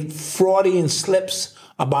done made Freudian slips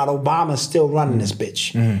about Obama still running this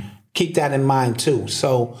bitch. Keep that in mind, too.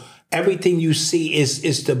 So everything you see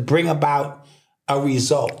is to bring about a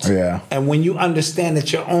result. Yeah. And when you understand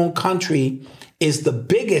that your own country is the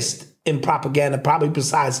biggest in propaganda, probably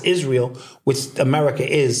besides Israel, which America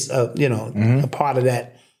is, a part of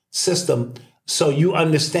that system. So you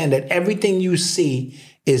understand that everything you see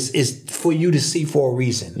is for you to see for a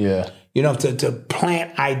reason. Yeah. To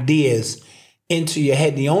plant ideas into your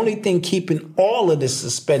head. The only thing keeping all of this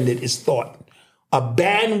suspended is thought. A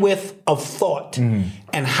bandwidth of thought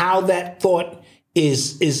and how that thought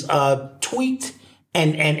is tweaked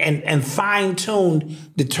and fine-tuned,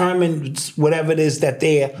 determined whatever it is that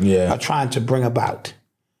they are trying to bring about.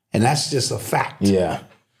 And that's just a fact. Yeah.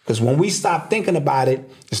 Because when we stop thinking about it,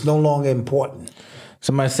 it's no longer important.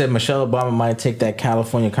 Somebody said Michelle Obama might take that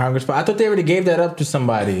California Congress, but I thought they already gave that up to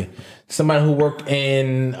somebody who worked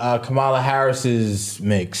in Kamala Harris's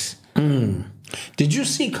mix. Did you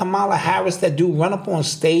see Kamala Harris, that dude, run up on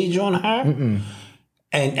stage on her?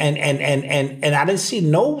 And I didn't see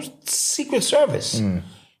no Secret Service.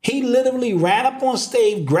 He literally ran up on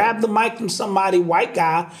stage, grabbed the mic from somebody, white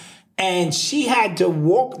guy, and she had to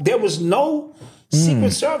walk. There was no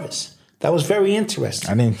Secret Service. That was very interesting.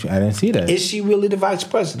 I didn't see that. Is she really the vice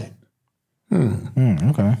president?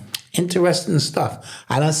 Okay. Interesting stuff.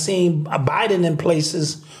 I done seen Biden in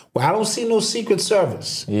places where I don't see no Secret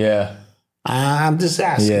Service. Yeah. I'm just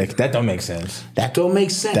asking. Yeah, that don't make sense. That don't make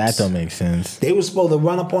sense. That don't make sense. They were supposed to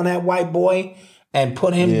run up on that white boy and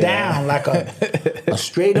put him down like a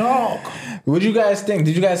stray dog. What do you guys think?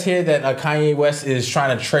 Did you guys hear that Kanye West is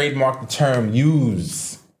trying to trademark the term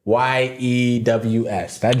 "use"?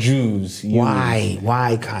 Y-E-W-S. That Jews. Use.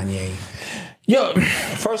 Why Kanye? Yo,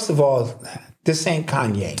 first of all, this ain't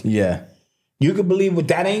Kanye. Yeah. You can believe what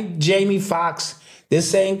that ain't Jamie Foxx.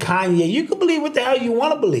 This ain't Kanye. You can believe what the hell you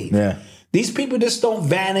want to believe. Yeah. These people just don't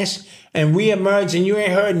vanish and reemerge, and you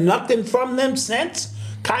ain't heard nothing from them since.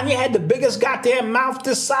 Kanye had the biggest goddamn mouth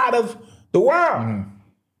this side of the world.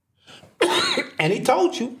 And he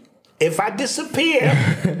told you. if I disappear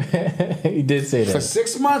He did say that. for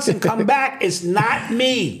 6 months and come back, it's not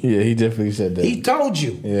me. Yeah, he definitely said that. He told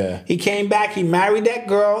you. Yeah. He came back. He married that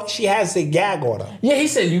girl. She has a gag order. Yeah, he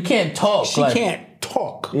said you can't talk. She can't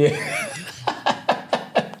talk. Yeah.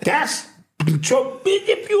 That's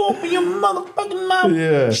if you open your motherfucking mouth.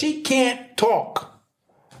 Yeah. She can't talk.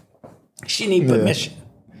 She need permission.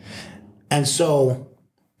 And so,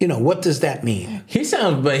 what does that mean? He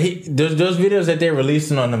sounds, but those videos that they're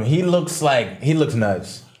releasing on him, he looks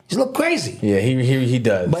nuts. He look crazy. Yeah, he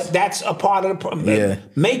does. But that's a part of the problem. Yeah.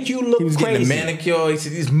 Make you look He was crazy. getting a manicure. He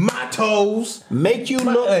said, "These my toes." Make you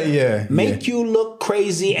look. Make yeah. you look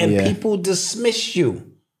crazy, and Yeah. people dismiss you.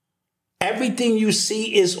 Everything you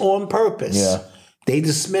see is on purpose. Yeah. They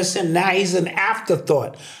dismiss him. Now he's an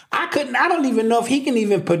afterthought. I don't even know if he can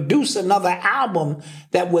even produce another album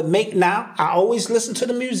that would make. Now, I always listen to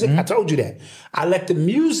the music. Mm-hmm. I told you that. I let the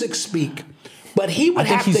music speak. But he would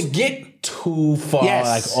have to get too far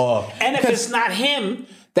off. And if it's not him,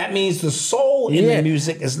 that means the soul in the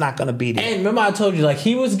music is not going to be there. And remember I told you,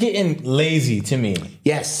 he was getting lazy to me.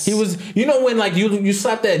 Yes. He was, when you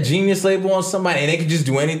slap that genius label on somebody and they could just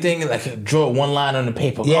do anything, draw one line on the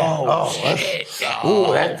paper. Yeah. Shit.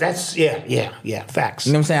 That's facts.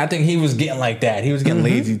 You know what I'm saying? I think he was getting like that. He was getting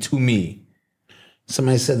lazy to me.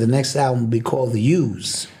 Somebody said the next album will be called The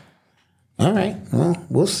Used. All right. Well,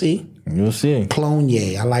 we'll see. You'll see. Clone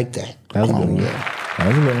Ye. I like that. That was a good one.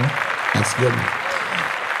 That's a good one.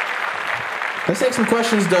 Let's take some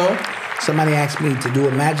questions, though. Somebody asked me to do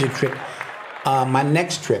a magic trick. My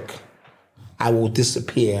next trick, I will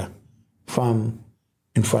disappear from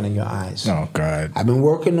in front of your eyes. Oh, God. I've been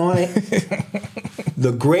working on it.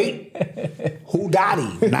 The great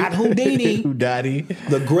HouDotti, not Houdini. HouDotti.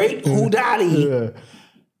 The great HouDotti. Yeah.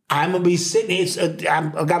 I'm going to be sitting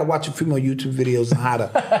I got to watch a few more YouTube videos on how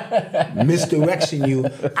to misdirection you.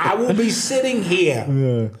 I will be sitting here.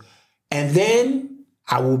 And then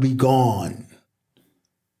I will be gone.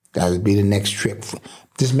 That would be the next trick.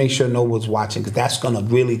 Just make sure no one's watching, because that's going to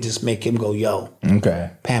really just make him go, yo.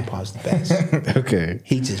 Okay. Pampar's the best. Okay.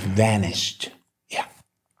 He just vanished. Yeah.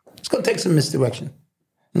 It's going to take some misdirection.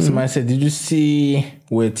 Somebody said, did you see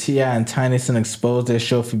where T.I. and Tiny Son exposed their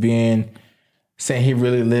show for saying he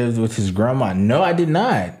really lived with his grandma? No, I did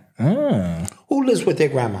not. Who lives with their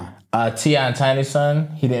grandma? T.I. and Tiny Son.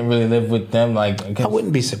 He didn't really live with them. I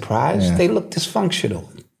wouldn't be surprised. Yeah. They look dysfunctional.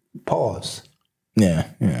 Pause. Yeah.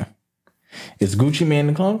 Is Gucci Mane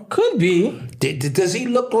the clone? Could be. Does he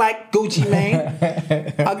look like Gucci Mane?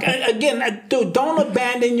 Again, dude, don't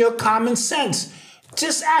abandon your common sense.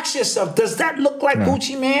 Just ask yourself, does that look like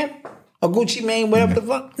Gucci Mane? Or Gucci Mane, whatever the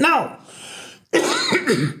fuck? No.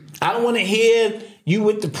 I don't want to hear you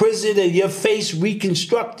with the prison and your face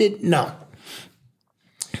reconstructed. No.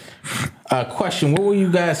 Question: what were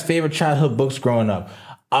you guys' favorite childhood books growing up?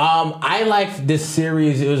 I liked this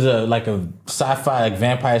series. It was a sci-fi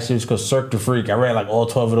vampire series called Cirque du Freak. I read all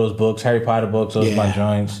 12 of those books, Harry Potter books. Those were my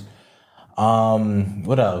joints.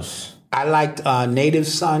 What else? I liked Native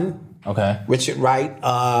Son. Okay. Richard Wright.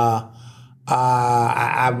 I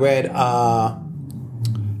read.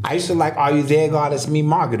 I used to like Are You There, God? It's Me,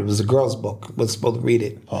 Margaret. It was a girl's book. I was supposed to read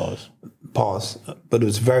it. Pause. But it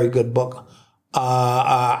was a very good book.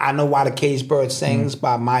 I Know Why the Caged Bird Sings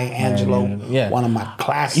by Maya Angelou. Yeah. One of my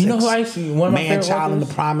classics. You know who I see? One of my favorite Man-Child in authors?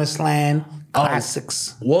 the Promised Land.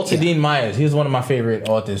 Classics. Walter Dean Myers. He was one of my favorite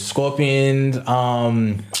authors. Scorpions.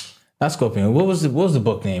 Not Scorpion. What was the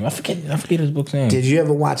book name? I forget his book's name. Did you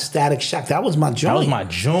ever watch Static Shock? That was my joint. That was my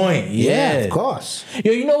joint. Yeah, of course.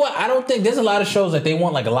 Yo, you know what? I don't think there's a lot of shows that they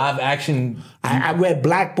want a live action. I read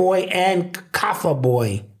Black Boy and Kafa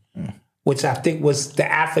Boy, which I think was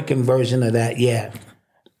the African version of that. Yeah.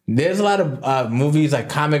 There's a lot of movies,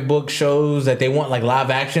 comic book shows that they want live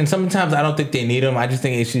action. Sometimes I don't think they need them. I just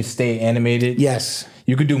think it should stay animated. Yes.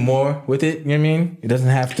 You could do more with it. You know what I mean? It doesn't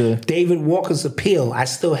have to. David Walker's Appeal. I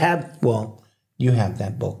still have. Well, you have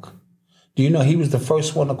that book. Do you know he was the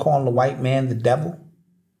first one to call the white man the devil?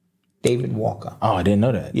 David Walker. Oh, I didn't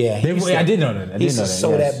know that. Yeah, I did know that. He used to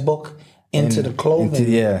sew that book into the clothing. To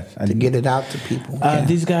get it out to people.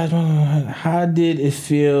 These guys. How did it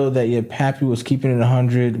feel that your pappy was keeping it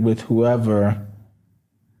 100 with whoever,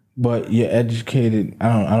 but you're educated?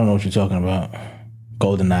 I don't know what you're talking about.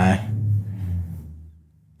 GoldenEye.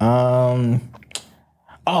 We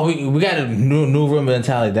got a new room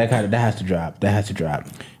mentality. That has to drop.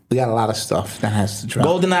 We got a lot of stuff that has to drop.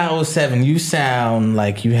 GoldenEye 07. You sound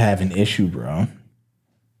like you have an issue, bro.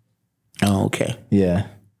 Oh, okay. Yeah.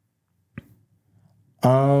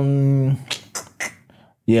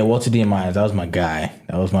 Yeah, Walter D. Myers. That was my guy.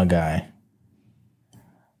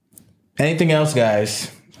 Anything else, guys?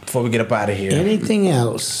 before we get up out of here? Anything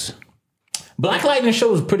else? Black Lightning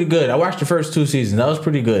show was pretty good. I watched the first 2 seasons. That was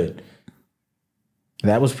pretty good.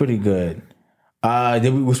 We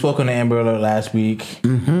spoke on the Amber Alert last week.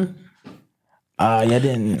 Mm-hmm. Yeah,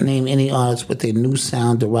 didn't name any artist with a new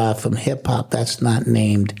sound derived from hip hop that's not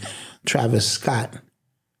named Travis Scott.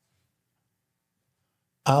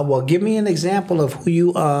 Well, give me an example of who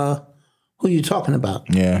you talking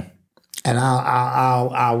about. Yeah, and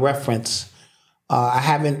I'll reference. I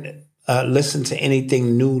haven't listened to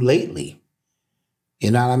anything new lately.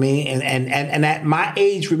 You know what I mean? And at my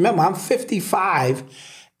age, remember, I'm 55,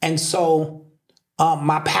 and so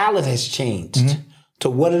my palate has changed to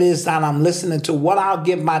what it is that I'm listening to, what I'll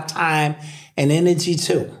give my time and energy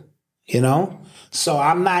to. You know, so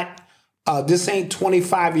I'm not. This ain't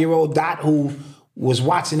 25-year-old Dot who was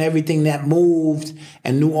watching everything that moved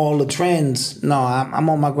and knew all the trends. No, I'm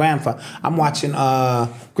on my grandfather. I'm watching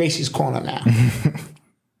Gracie's Corner now.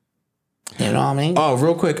 You know what I mean? Oh,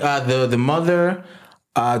 real quick, the mother.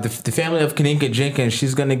 The family of Kaninka Jenkins,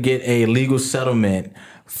 she's going to get a legal settlement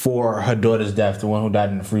for her daughter's death, the one who died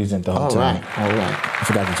in the freezer at the hotel. All right. I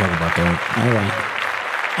forgot to talk about that. All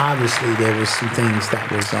right. Obviously, there was some things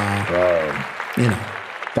that was,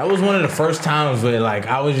 That was one of the first times where, like,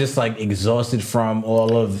 I was just, like, exhausted from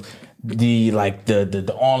all of the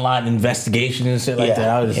online investigation and shit like that.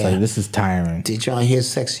 I was just like, this is tiring. Did y'all hear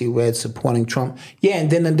Sexy Red supporting Trump? Yeah, and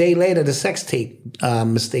then a day later, the sex tape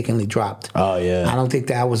mistakenly dropped. Oh, yeah. I don't think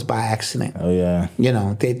that was by accident. Oh, yeah. You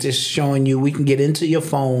know, they're just showing you we can get into your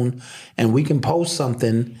phone and we can post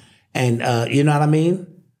something and, you know what I mean?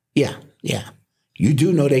 Yeah. You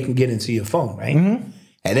do know they can get into your phone, right? Mm-hmm.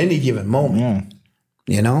 At any given moment.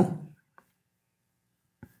 You know?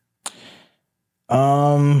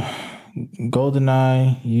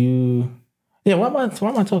 GoldenEye, why am I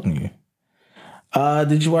talking to you?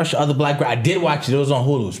 Did you watch The Other Black Girl? I did watch it. It was on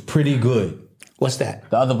Hulu. It's pretty good. What's that?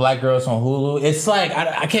 The Other Black Girls on Hulu. It's like,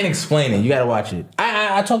 I can't explain it. You gotta watch it.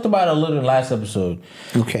 I talked about it a little in the last episode.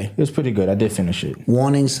 Okay. It was pretty good. I did finish it.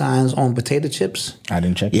 Warning signs on potato chips? I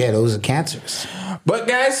didn't check it. Yeah, those are cancerous. But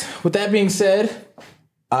guys, with that being said,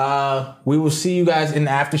 we will see you guys in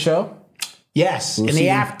the after show. Yes, in the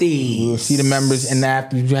afties. We'll see the members in the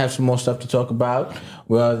after. We have some more stuff to talk about.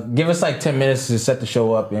 Well, give us like 10 minutes to set the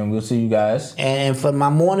show up, and we'll see you guys. And for my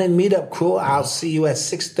morning meetup crew, I'll see you at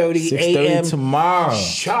 6:30 a.m. tomorrow.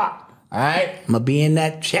 Sharp. All right? I'm going to be in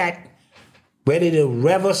that chat, ready to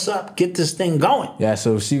rev us up, get this thing going. Yeah,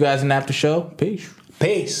 so see you guys in the after show.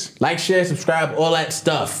 Peace. Like, share, subscribe, all that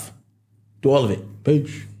stuff. Do all of it.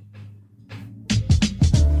 Peace.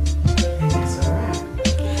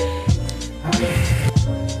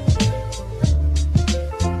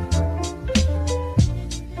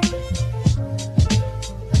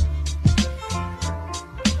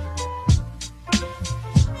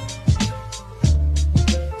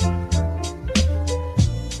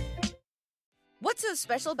 What's so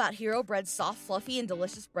special about Hero Bread's soft, fluffy, and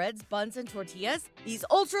delicious breads, buns, and tortillas? These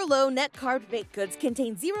ultra-low net-carb baked goods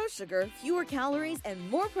contain zero sugar, fewer calories,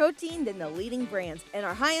 and more protein than the leading brands, and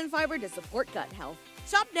are high in fiber to support gut health.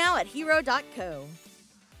 Shop now at Hero.co.